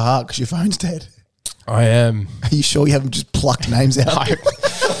remembering this by heart because your phone's dead. I am. Are you sure you haven't just plucked names out?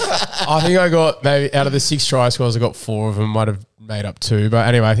 I think I got maybe out of the 6 try scores, I got 4 of them. Might have made up 2, but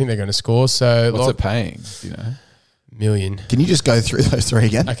anyway, I think they're going to score. So what's it paying? Do you know? Million. Can you just go through those 3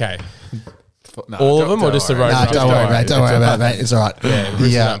 again? Okay. No, all of them or just the road? No, don't worry, mate. Don't worry about it, mate. It's all right.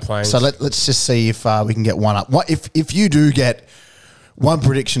 Yeah, playing. So let's just see if we can get one up. If you do get one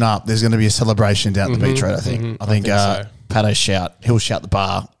prediction up, there's going to be a celebration down at the beach road, I think. I think so. Patto he'll shout the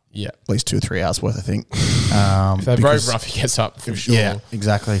bar. Yeah. At least 2 or 3 hours worth, I think. If that road roughie gets up, for sure. Yeah,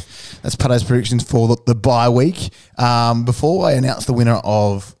 exactly. That's Patto's predictions for the bye week. Before I announce the winner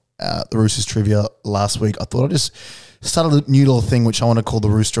of the Roosters trivia last week, I thought I'd just start a new little thing which I want to call the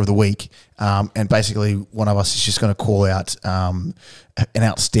Rooster of the Week. And basically one of us is just going to call out an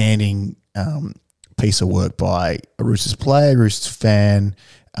outstanding piece of work by a Roosters player, Roosters fan,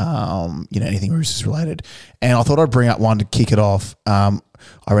 anything Roosters related. And I thought I'd bring up one to kick it off.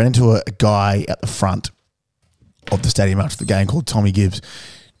 I ran into a guy at the front of the stadium after the game called Tommy Gibbs.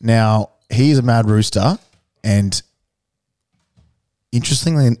 Now, he is a mad Rooster, and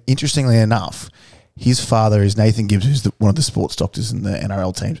interestingly enough, his father is Nathan Gibbs, who's one of the sports doctors in the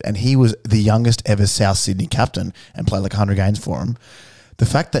NRL teams, and he was the youngest ever South Sydney captain and played like 100 games for him. The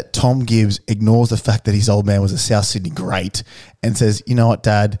fact that Tom Gibbs ignores the fact that his old man was a South Sydney great and says, you know what,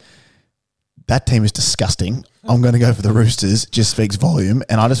 Dad, that team is disgusting. I'm going to go for the Roosters, just speaks volume.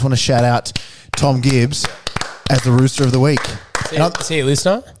 And I just want to shout out Tom Gibbs as the Rooster of the Week. Is he a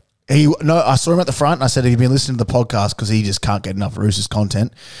listener? I saw him at the front and I said, have you been listening to the podcast? Because he just can't get enough Roosters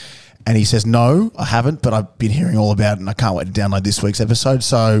content. And he says, no, I haven't, but I've been hearing all about it and I can't wait to download this week's episode.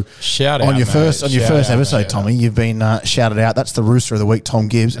 So shout on out, your mate. first episode, mate, Tommy, you've been shouted out. That's the Rooster of the Week, Tom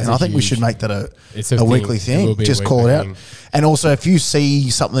Gibbs. That's and I think we should make that a weekly thing. Just call it out. And also, if you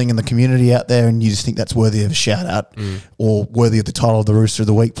see something in the community out there and you just think that's worthy of a shout out or worthy of the title of the Rooster of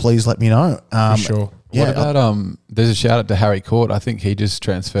the Week, please let me know. For sure. Yeah, what about there's a shout out to Harry Court. I think he just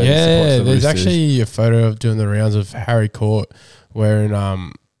transferred. Yeah, the there's Roosters. actually a photo of doing the rounds of Harry Court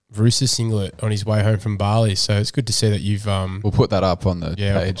wearing Roosters singlet on his way home from Bali. So it's good to see that you've We'll put that up on the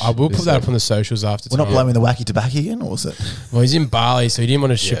page. I will put that up on the socials after. We're not blaming the wacky tobacco again, or was it? Well, he's in Bali, so he didn't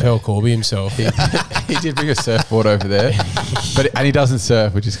want to Chappelle Corby himself. He did bring a surfboard over there, and he doesn't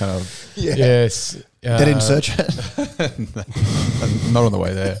surf, which is kind of Yes. They didn't search it. not on the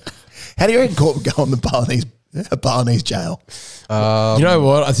way there. How do you reckon Court would go on the Balinese jail? You know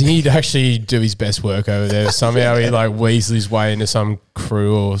what? I think he'd actually do his best work over there. Somehow he weasel his way into some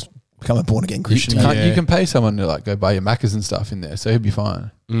crew or become a born again Christian. You can pay someone to go buy your Maccas and stuff in there, so he'd be fine.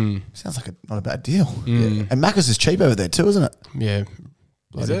 Sounds like not a bad deal. Yeah. And Maccas is cheap over there too, isn't it? Yeah,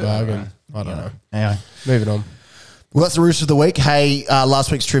 bloody bargain. I don't know. Anyway, moving on. Well, that's the Rooster of the Week. Hey, last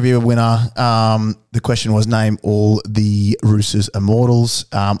week's trivia winner, the question was name all the Roosters immortals.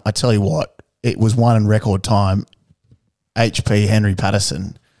 I tell you what, it was one in record time. HP Henry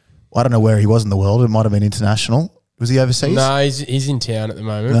Patterson. I don't know where he was in the world. It might have been international. Was he overseas? No, he's in town at the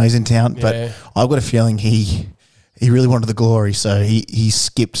moment. No, he's in town. Yeah. But I've got a feeling he really wanted the glory, so he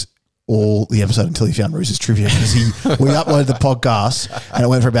skipped all the episode until he found Roosters trivia because we uploaded the podcast and it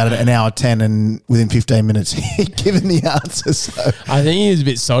went for about an hour 10 and within 15 minutes he'd given the answer. So I think he was a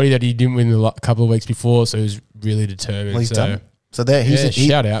bit salty that he didn't win the couple of weeks before, so he was really determined. Well, he's done. So there,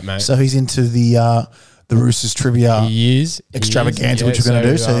 shout out, mate. So he's into the Roosters trivia extravaganza, which we're going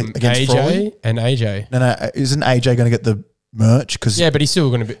to do. So against AJ Frawley. and AJ. No, isn't AJ going to get the merch? Yeah, but he's still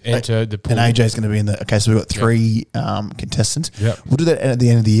going to enter the pool. And AJ's going to be in the... Okay, so we've got three contestants. Yep. We'll do that at the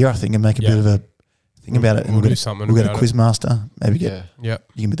end of the year, I think, and make a bit of a thing about it. And we'll do something We'll get about a quizmaster. Maybe get... Yeah.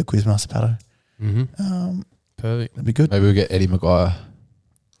 You can be the quizmaster, Patto. Mm-hmm. Perfect. That'd be good. Maybe we'll get Eddie Maguire.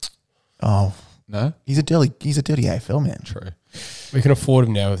 Oh. No? He's a dirty AFL man. True. We can afford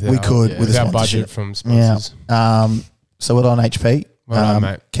him now with our budget from sponsors. Yeah. So well done, HP. Well done,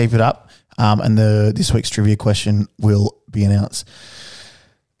 mate. Keep it up. And this week's trivia question will be announced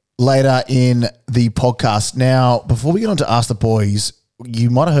later in the podcast. Now, before we get on to Ask the Boys, you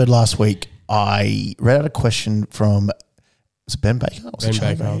might have heard last week I read out a question from Ben Baker? Ben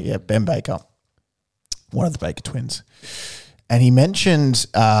Baker. Yeah, Ben Baker, one of the Baker twins. And he mentioned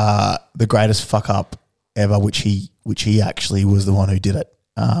the greatest fuck up ever, which he actually was the one who did it.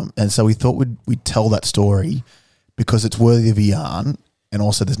 And so we thought we'd tell that story because it's worthy of a yarn. And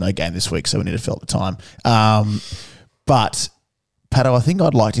also there's no game this week, so we need to fill up the time. But, Patto, I think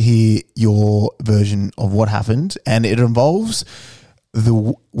I'd like to hear your version of what happened. And it involves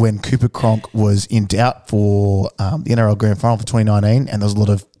when Cooper Cronk was in doubt for the NRL Grand Final for 2019. And there was a lot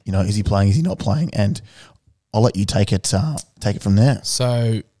of, is he playing, is he not playing? And I'll let you take it from there.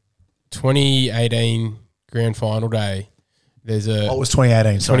 So 2018 Grand Final day. There's a... Oh, it was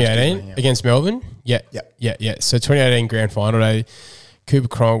 2018. 2018 against Melbourne? Yeah. So 2018 Grand Final day. Cooper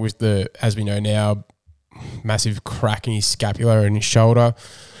Cronk with as we know now, massive crack in his scapula and his shoulder.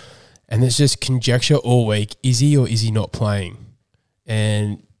 And there's just conjecture all week. Is he or is he not playing?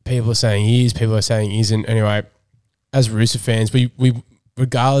 And people are saying he is, people are saying he isn't. Anyway, as Rooster fans, we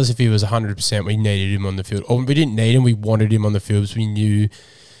regardless if he was 100%, we needed him on the field. Or we didn't need him, we wanted him on the field because we knew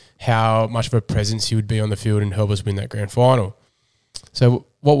how much of a presence he would be on the field and help us win that Grand Final. So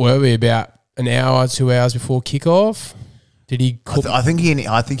what were we, about an hour, 2 hours before kickoff? Did he? I think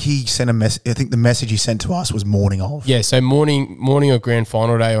he sent a message. I think the message he sent to us was morning of. Yeah, so morning of Grand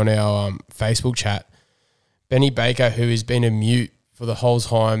Final day on our Facebook chat. Benny Baker, who has been a mute for the whole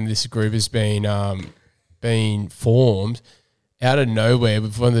time this group has been formed, out of nowhere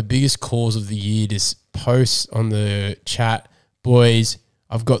with one of the biggest calls of the year, just posts on the chat, boys,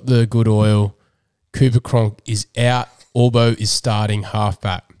 I've got the good oil. Cooper Cronk is out. Orbo is starting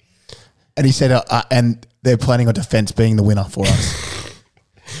halfback. And he said, and they're planning on defence being the winner for us.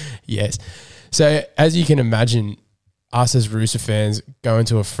 Yes. So as you can imagine, us as Rooster fans go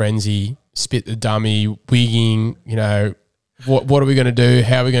into a frenzy, spit the dummy, wigging, what are we going to do?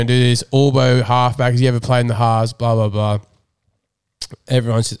 How are we going to do this? Albo, halfback, has you ever played in the halves? Blah, blah, blah.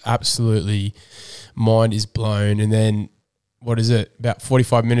 Everyone's just absolutely mind is blown. And then, what is it? About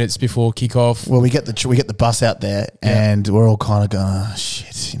 45 minutes before kickoff. Well, we get the bus out there, and we're all kind of going, oh, shit,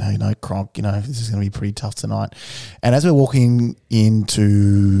 Cronk, this is going to be pretty tough tonight. And as we're walking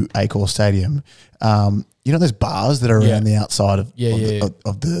into Accor Stadium, those bars that are around the outside of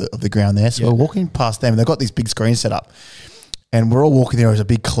the ground there. So we're walking past them, and they've got these big screens set up. And we're all walking there as a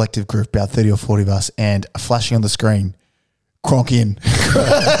big collective group, about 30 or 40 of us, and flashing on the screen, Cronk in.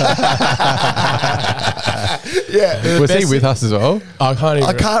 Was he with us as well? I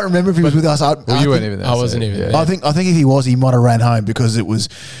can't remember if he was with us. You weren't even there. I wasn't even there. I think if he was, he might have ran home because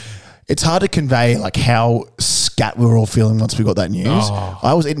it's hard to convey like how scat we were all feeling once we got that news. Oh.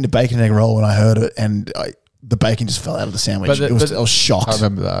 I was eating the bacon and egg roll when I heard it, and the bacon just fell out of the sandwich. I was shocked. I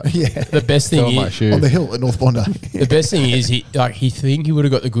remember that. Yeah. The best thing is, on the hill at North Bondi. The best thing is he think he would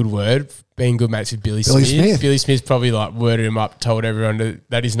have got the good word being good mates with Billy Smith. Billy Smith probably worded him up, told everyone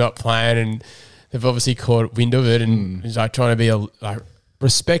that he's not playing, and they've obviously caught wind of it, and he's trying to be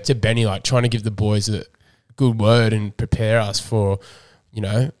respect to Benny, trying to give the boys a good word and prepare us for,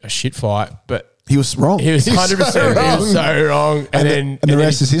 a shit fight, but. He was wrong. He was 100% wrong. He was so wrong. And the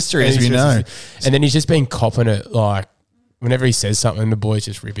rest is history, as we know. And then he's just been copping it. Whenever he says something, the boys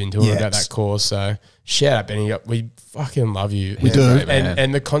just rip into him about that course. So shout out, Benny. We fucking love you. We do.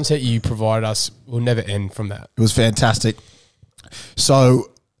 And the content you provided us will never end from that. It was fantastic.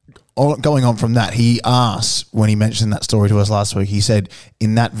 So going on from that, he asked, when he mentioned that story to us last week, he said,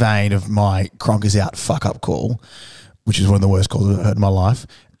 in that vein of my Cronk is out fuck up call, which is one of the worst calls I've ever heard in my life,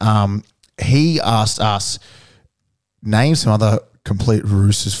 he asked us, name some other complete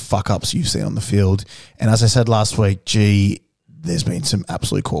Roosters fuck-ups you've seen on the field. And as I said last week, there's been some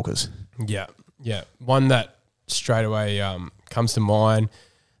absolute corkers. Yeah. One that straight away comes to mind,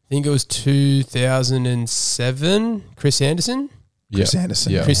 I think it was 2007, Chris Anderson. Chris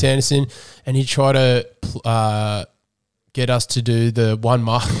Anderson. Yeah. Chris Anderson. And he tried to get us to do the one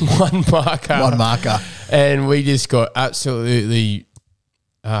marker. One marker. And we just got absolutely...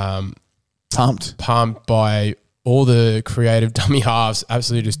 pumped by all the creative dummy halves,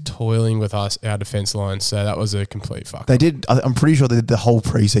 absolutely just toiling with us, our defence line. So that was a complete fuck. They did. I'm pretty sure they did the whole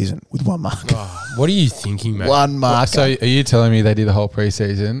preseason with one marker. Oh, what are you thinking, mate? One marker. So are you telling me they did the whole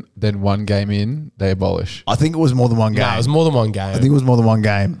preseason, then one game in, they abolish? I think it was more than one game. No, it was more than one game. I think it was more than one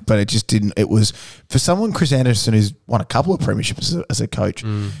game, but it just didn't. It was, for someone, Chris Anderson, who's won a couple of premierships as a coach,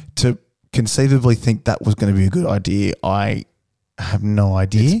 to conceivably think that was going to be a good idea, I have no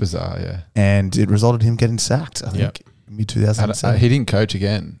idea. It's bizarre, yeah. And it resulted in him getting sacked, I think, mid-2007. He didn't coach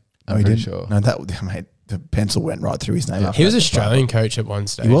again, I'm pretty sure. No, mate, the pencil went right through his name. He was Australian coach at one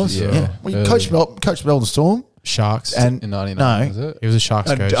stage. He was? Yeah. Well, he coached Melbourne Storm. Sharks. And in 99, was it? He was a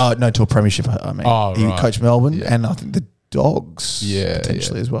Sharks coach. No, to a premiership, I mean. He coached Melbourne and I think the Dogs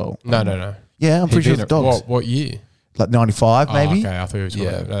potentially as well. No. Yeah, I'm pretty sure the Dogs. What year? Like 95 maybe? Okay, I thought it was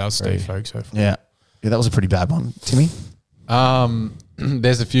that was Steve Folks. Yeah, that was a pretty bad one. Timmy?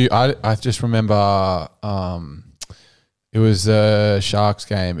 There's a few. I just remember it was a Sharks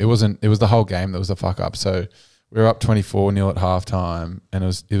game. It was the whole game that was a fuck up. So we were up 24-0 at halftime, and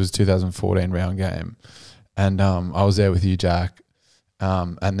it was 2014 round game. And I was there with you, Jack.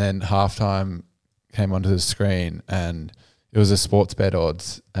 And then halftime came onto the screen, and it was a sports bet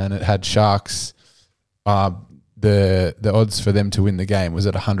odds, and it had Sharks. The odds for them to win the game was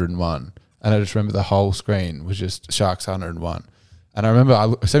at 101. And I just remember the whole screen was just Sharks 101. And I remember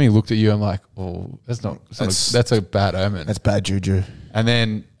I suddenly looked at you and I'm like, oh, that's a bad omen. That's bad juju. And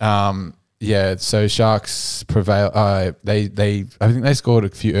then, so Sharks prevail. I think they scored a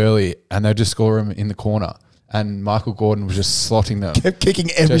few early, and they just score them in the corner. And Michael Gordon was just slotting them. Kept kicking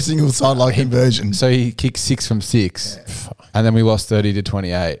every single sideline conversion. So he kicked 6 from 6. Yeah. And then we lost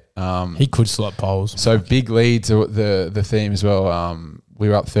 30-28. He could slot poles. So big leads are the theme as well. We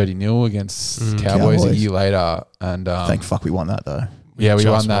were up 30-0 against Cowboys a year later. And thank fuck we won that though. Yeah, we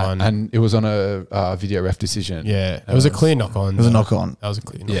won that. And it was on a video ref decision. Yeah. It was a clear knock on. It was a knock on. That was a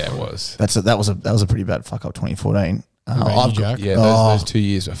clear knock on. Yeah, it was. That was a pretty bad fuck up 2014. Those 2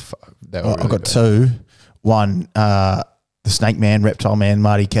 years were I've got two. One, the Snake Man, Reptile Man,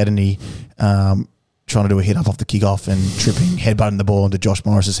 Marty Kennedy, trying to do a hit up off the kickoff and tripping, headbutting the ball into Josh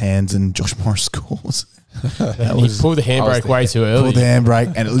Morris's hands, and Josh Morris scores. He pulled the handbrake way too early. Pulled the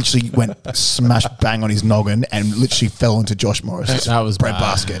handbrake, and it literally went smash bang on his noggin and literally fell into Josh Morris's bread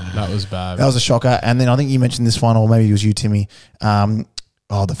basket. That was bad. That was a shocker. And then I think you mentioned this one, or maybe it was you, Timmy.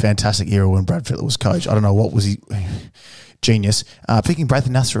 the fantastic era when Brad Fittler was coach. I don't know what was he. Genius. Picking Braithen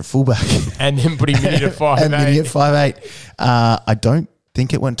Nasser at fullback. And then putting Mini at 5'8". And Mini at 5'8". I don't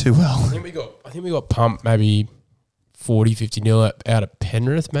think it went too well. I think we got pumped maybe 40, 50 nil out of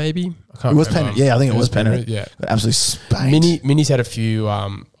Penrith maybe. I can't It was remember. Penrith. Yeah, I think it was Penrith. Yeah. Got absolutely spanked. Mini's had a few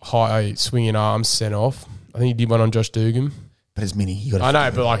high swinging arms sent off. I think he did one on Josh Dugan. But it's Mini. I know,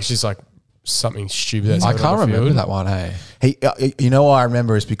 but like it's just like something stupid. That's I can't remember that one, hey. You know why I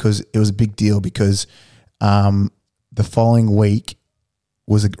remember is because it was a big deal because the following week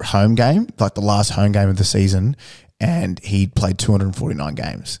was a home game, like the last home game of the season, and he played 249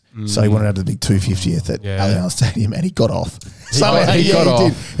 games. So he wanted out to the big 250th at Allianz Stadium, and he got off. He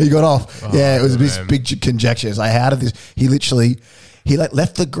got off. Yeah, it was a big conjecture. It's like, how did this? He literally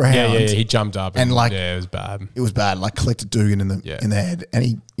left the ground. Yeah, he jumped up and like it was bad. It was bad. Like collected Dugan in the head, and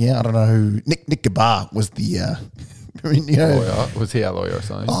I don't know who Nick Gabar was the. Lawyer. Was he our lawyer or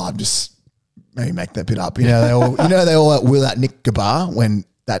something? Oh, I'm just maybe make that bit up. They all will that Nick Gabar when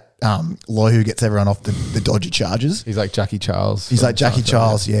that lawyer who gets everyone off the dodgy charges. He's like Jackie Charles. He's like Jackie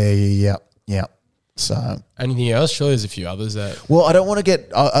Charles. Yeah. So anything else? Surely there's a few others that. Well, I don't want to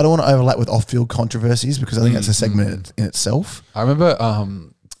overlap with off-field controversies because I think that's a segment in itself. I remember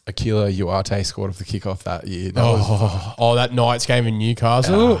Akila Uarte scored off the kickoff that year. That Knights game in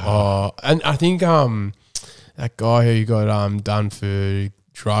Newcastle. And I think that guy who got done for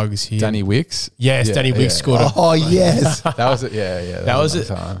drugs here, Danny Wicks. Yes, Danny Wicks scored. Yes, that was it. Yeah, that was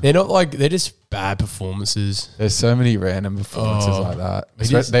it. They're not like they're just bad performances. There's so many random performances like that.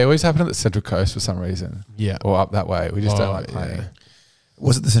 They always happen at the Central Coast for some reason. Yeah, or up that way. We just don't like playing. Yeah.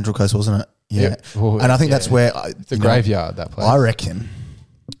 Was it the Central Coast? Wasn't it? Yeah, yep. Well, and I think that's where it's a graveyard. That place. I reckon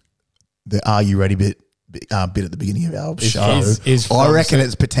the "Are You Ready" bit at the beginning of our show. I reckon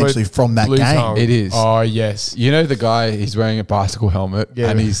it's potentially from that game. Tongue. It is. Oh yes. You know the guy? He's wearing a bicycle helmet,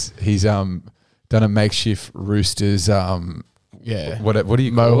 and he's done a makeshift Roosters. What do you call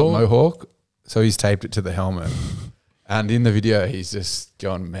it? Mohawk. So he's taped it to the helmet, and in the video he's just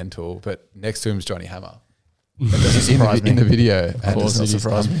gone mental. But next to him is Johnny Hammer. That doesn't surprise me in the video. Of course, it doesn't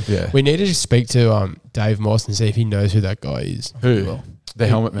surprise me. Yeah. We need to just speak to Dave Moss and see if he knows who that guy is. Who? The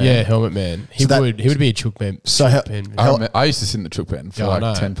helmet man. Yeah, helmet man. He would be a chook man. So I used to sit in the chook pen for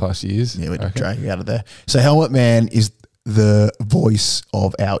 10 plus years. Yeah, we'd drag you out of there. So helmet man is the voice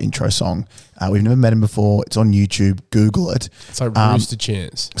of our intro song. We've never met him before. It's on YouTube. Google it. It's like Rooster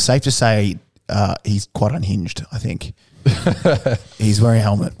Chance. Safe to say he's quite unhinged, I think. He's wearing a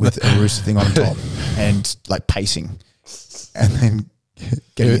helmet with a rooster thing on top and like pacing. And then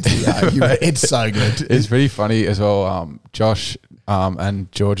getting into the argument. It's so good. It's pretty funny as well. Josh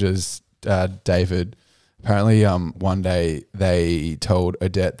and George's dad, David, apparently one day they told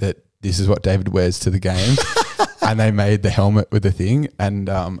Odette that this is what David wears to the game. And they made the helmet with the thing. And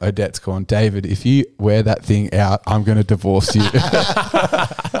Odette's gone, David, if you wear that thing out, I'm going to divorce you.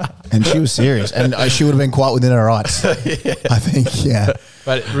 And she was serious. And she would have been quite within her rights. I think, yeah.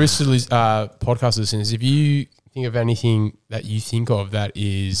 But Rooster podcast listeners, if you think of anything that you think of that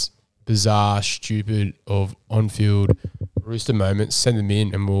is bizarre, stupid, of on-field Rooster moments, send them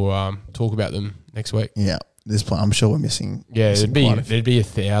in and we'll talk about them next week. Yeah. I'm sure we're missing. Yeah, there'd be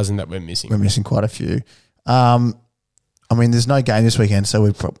 1,000 that we're missing. We're missing quite a few. I mean, there's no game this weekend, so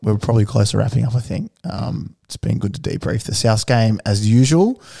we're probably close to wrapping up, I think. It's been good to debrief the South game as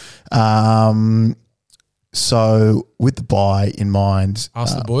usual. So with the bye in mind.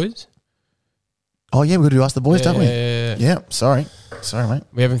 Ask the boys? Oh, yeah, we're going to ask the boys, don't we? Yeah. Sorry, mate.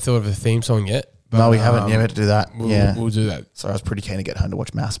 We haven't thought of a theme song yet. But, no, we haven't. Yeah, we have to do that. We'll do that. Sorry, I was pretty keen to get home to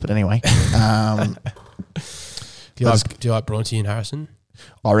watch Mass, but anyway. Do you like Bronte and Harrison?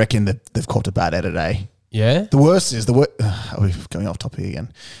 I reckon that they've copped a bad edit, eh? Yeah. The worst is are we going off topic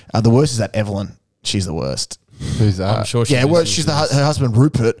again? The worst is that Evelyn. She's the worst. Who's that? I'm sure. She's her husband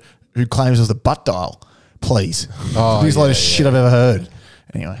Rupert, who claims it was the butt dial. Please, the biggest load of shit I've ever heard.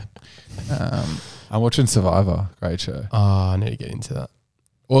 Anyway, I'm watching Survivor. Great show. Oh, I need to get into that.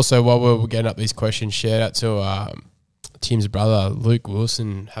 Also, while we're getting up these questions, shout out to Tim's brother Luke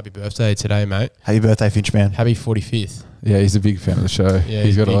Wilson. Happy birthday today, mate. Happy birthday, Finchman. Happy 45th. Yeah, he's a big fan of the show. Yeah,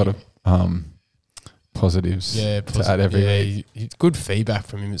 he's got a lot of positives. Yeah, to add every week. Good feedback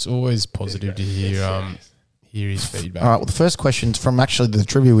from him. It's always positive to hear his feedback. All right. Well, the first question's from actually the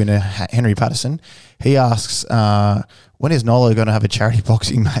trivia winner Henry Patterson. He asks, when is Nolo going to have a charity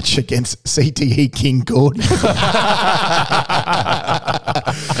boxing match against CTE King Gordy?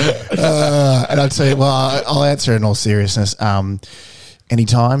 And I'd say, well, I'll answer in all seriousness.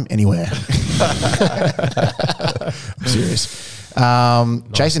 Anytime, anywhere. I'm serious.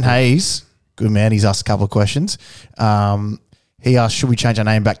 Jason Hayes, good man. He's asked a couple of questions. He asked, should we change our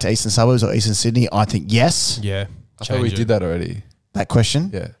name back to Eastern Suburbs or Eastern Sydney? I think yes. Yeah. I thought we did that already. That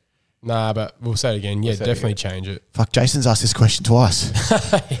question? Yeah. Nah, but we'll say it again. Yeah, definitely change it. Fuck, Jason's asked this question twice.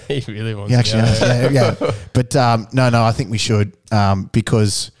 He really wants He actually has, yeah. But no, I think we should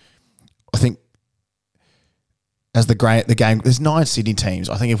because I think as the game, there's 9 Sydney teams.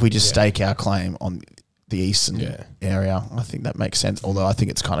 I think if we just stake our claim on the eastern area, I think that makes sense. Although I think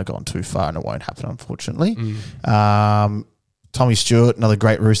it's kind of gone too far and it won't happen, unfortunately. Tommy Stewart, another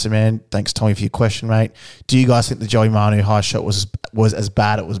great Rooster man. Thanks, Tommy, for your question, mate. Do you guys think the Joey Manu high shot was as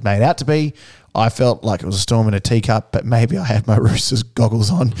bad as it was made out to be? I felt like it was a storm in a teacup, but maybe I have my Roosters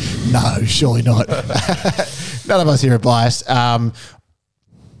goggles on. No, surely not. None of us here are biased.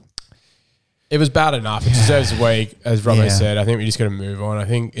 It was bad enough. It deserves a week, as Robbo said. I think we just got to move on. I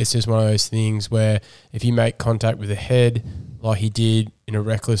think it's just one of those things where if you make contact with the head like he did in a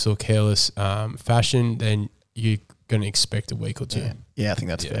reckless or careless fashion, then you're going to expect a week or two. Yeah, I think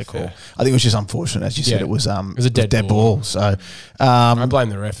that's fair call. I think it was just unfortunate, as you said. It was a dead ball. So I blame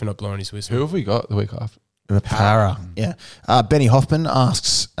the ref for not blowing his whistle. Who have we got the week after? Para. Yeah. Benny Hoffman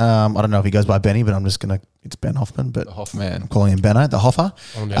asks, I don't know if he goes by Benny, but I'm just going to, it's Ben Hoffman, but the Hoffman. I'm calling him Benno, the Hoffer.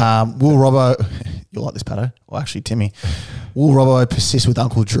 Will Robbo, you'll like this, Patto, well, actually, Timmy, will Robbo persist with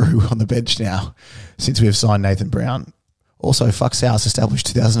Uncle Drew on the bench now since we have signed Nathan Brown? Also, fuck South established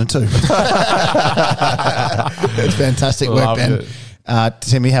 2002. It's fantastic work, Ben.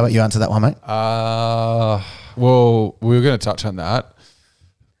 Timmy, how about you answer that one, mate? Well, we were going to touch on that.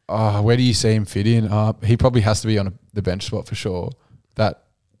 Where do you see him fit in? He probably has to be on the bench spot for sure. That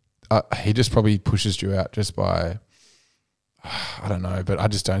he just probably pushes Drew out just by, I don't know, but I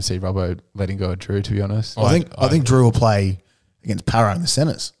just don't see Robbo letting go of Drew, to be honest. I think Drew will play against Para in the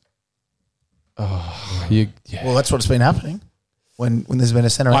centres. Well, that's what's been happening when there's been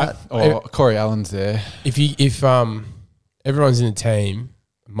a centre out. Corey Allen's there. If everyone's in the team,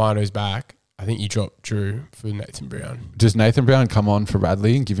 Mano's back, I think you drop Drew for Nathan Brown. Does Nathan Brown come on for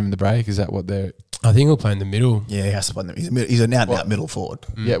Radley and give him the break? Is that what they're... I think he'll play in the middle. Yeah, he has to play in the middle. He's an out-and-out middle forward.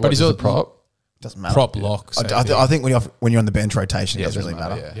 Yeah, but he's a prop. Doesn't matter. Prop lock. I think when you're on the bench rotation, it doesn't really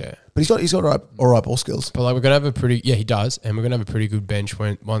matter. Yeah. But he's got all right ball skills. But like we're gonna have a pretty he does, and we're gonna have a pretty good bench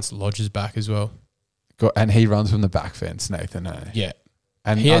once Lodge is back as well. And he runs from the back fence, Nathan. Yeah,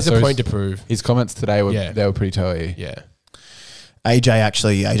 and he has a point to prove. His comments today were pretty toey. Yeah.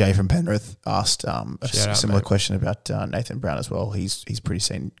 AJ from Penrith asked a similar mate. question about Nathan Brown as well. He's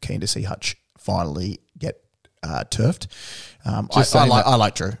pretty keen to see Hutch finally get turfed. I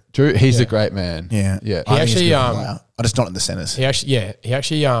like Drew. Drew, he's a great man. Yeah. Yeah. He actually I just not in the centres. He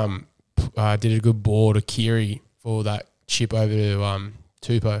actually did a good ball to Kiri for that chip over to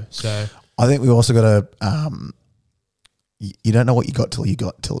Tupou. So I think we've also got to you don't know what you got till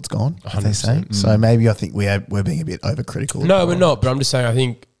it's gone, as they say. So maybe I think we're being a bit overcritical. No, we're not. But I'm just saying I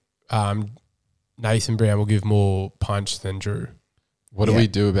think Nathan Brown will give more punch than Drew. What do we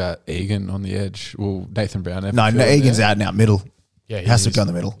do about Egan on the edge? Will Nathan Brown have Egan's out and out middle. Yeah, he has to go in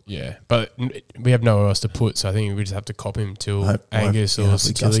the middle. Yeah, but we have nowhere else to put, so I think we just have to cop him till Angus or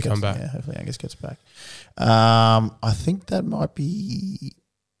Tilly come back. Yeah, hopefully Angus gets back. I think that might be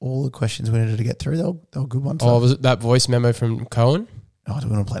all the questions we needed to get through. They were good ones. Oh, was it that voice memo from Cohen? Oh, do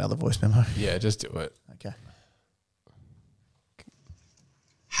we want to play another voice memo? Yeah, just do it. Okay.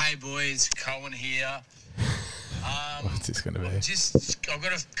 Hey boys, Cohen here. What's this going to be? I've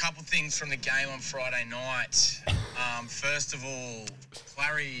got a couple things from the game on Friday night. First of all,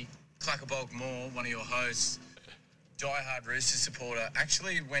 Clary Clackerbolg Moore, one of your hosts, diehard Roosters supporter,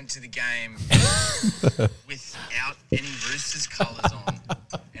 actually went to the game without any Roosters colours on.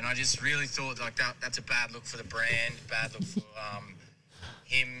 And I just really thought like that's a bad look for the brand, bad look for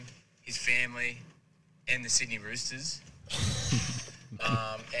him, his family, and the Sydney Roosters.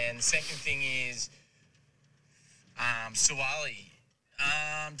 And the second thing is Suwali.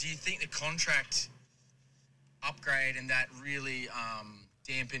 Do you think the contract upgrade and that really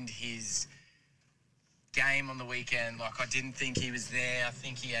dampened his game on the weekend? Like, I didn't think he was there. I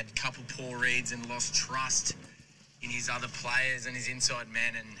think he had a couple poor reads and lost trust in his other players and his inside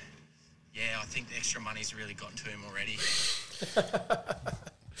men. And, yeah, I think the extra money's really gotten to him already.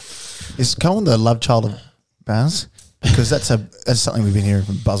 Is Cohen the love child of Baz? Because that's something we've been hearing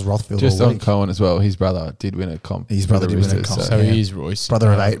from Buzz Rothfield. Just on Cohen as well. His brother did win a comp. His brother did win a comp. So he is Royce.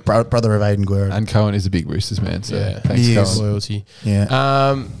 Brother of Aiden Guerrero. And Cohen is a big Roosters man. So thanks, he Cohen. Loyalty.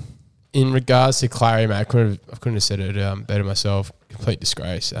 Yeah. In regards to Clary, mate, I couldn't have said it better myself. Complete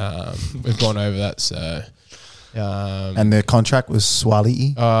disgrace. We've gone over that. So, and the contract was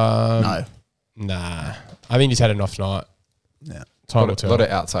Swali. No. Nah. I think he's had enough tonight. Yeah. Time will tell. A lot of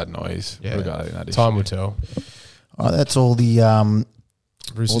outside noise regarding that issue. Time will tell. All right, that's all the Ask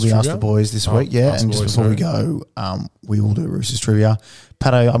the Boys this week. Yeah, and just before we go, we will do Roosters trivia.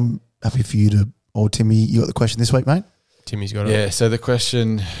 Patto, I'm happy for you to, or Timmy, you got the question this week, mate? Timmy's got it. Yeah, so the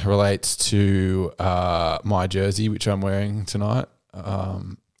question relates to my jersey, which I'm wearing tonight.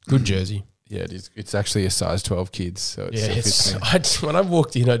 Good jersey. Yeah, it is. It's actually a size 12 kids. So it's, when I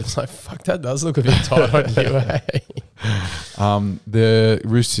walked in, I was like, fuck, that does look a bit tight on you, eh? The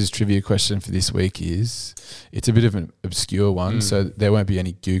Roosters trivia question for this week is, it's a bit of an obscure one, so there won't be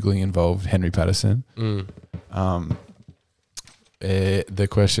any Googling involved. Henry Patterson. The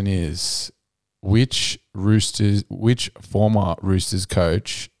question is, which former Roosters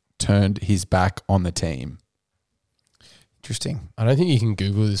coach turned his back on the team? Interesting. I don't think you can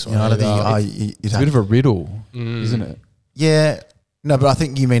Google this one. I don't think it's a bit of a riddle, isn't it? Yeah. No, but I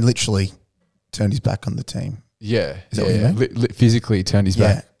think you mean literally turned his back on the team. Yeah. Is that what you mean? Physically turned his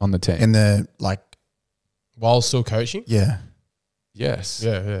back on the team. In the, like... While still coaching? Yeah. Yes.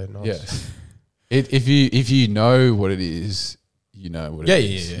 Yeah, nice. Yes. If you know what it is, you know what it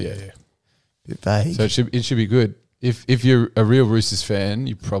is. Yeah. Bit vague. So it should be good. If you're a real Roosters fan,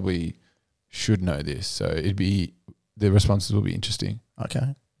 you probably should know this. So the responses will be interesting.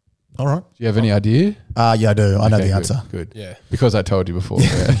 Okay. All right. Do you have any idea? Yeah, I do. I know the answer. Good. Yeah. Because I told you before.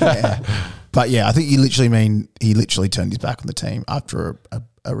 Yeah. But yeah, I think you literally mean he literally turned his back on the team after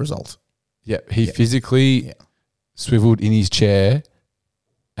a result. Yeah. He physically swiveled in his chair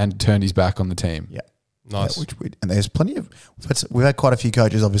and turned his back on the team. Yeah. Nice. And there's plenty of... We've had quite a few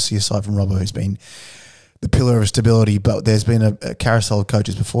coaches, obviously, aside from Robbo, who's been the pillar of stability, but there's been a carousel of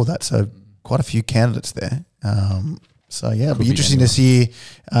coaches before that, so quite a few candidates there. So, yeah, it'll be interesting to see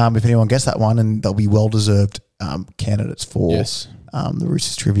if anyone gets that one, and they'll be well-deserved candidates for the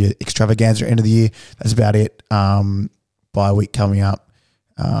Roosters Trivia Extravaganza end of the year. That's about it. Bye week coming up.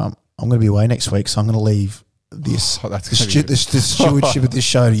 I'm going to be away next week, so I'm going to leave the stewardship of this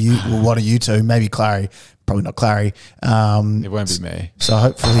show to you, well, one of you two, maybe Clary, probably not Clary. It won't be me. So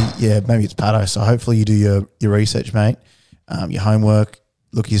hopefully, maybe it's Patto. So hopefully you do your research, mate, your homework,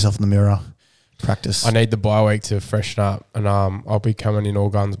 look at yourself in the mirror, practice. I need the bye week to freshen up, and I'll be coming in all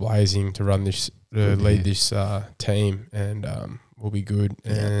guns blazing to run this, lead this team, and we'll be good.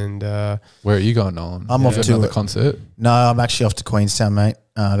 Yeah. And where are you going, Nolan? I'm off to another concert. No, I'm actually off to Queenstown, mate.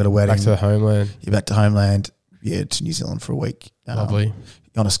 I got a wedding. Back to the homeland. You're back to homeland. Yeah, to New Zealand for a week. Lovely.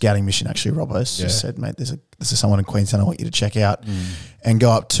 On a scouting mission, actually. Robbo's just said, mate, there's someone in Queenstown I want you to check out, and go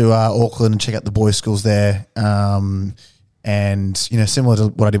up to Auckland and check out the boys' schools there. And similar to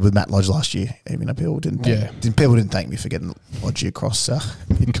what I did with Matt Lodge last year, even though people didn't thank me for getting Lodge across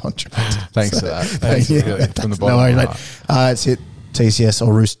mid-contract. Thanks for that. Thanks from the bottom. No worries, mate. That's it. TCS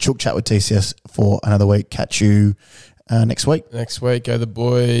or Chook Chat with TCS for another week. Catch you next week. Next week, go the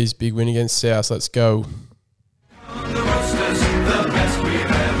boys. Big win against South. Let's go.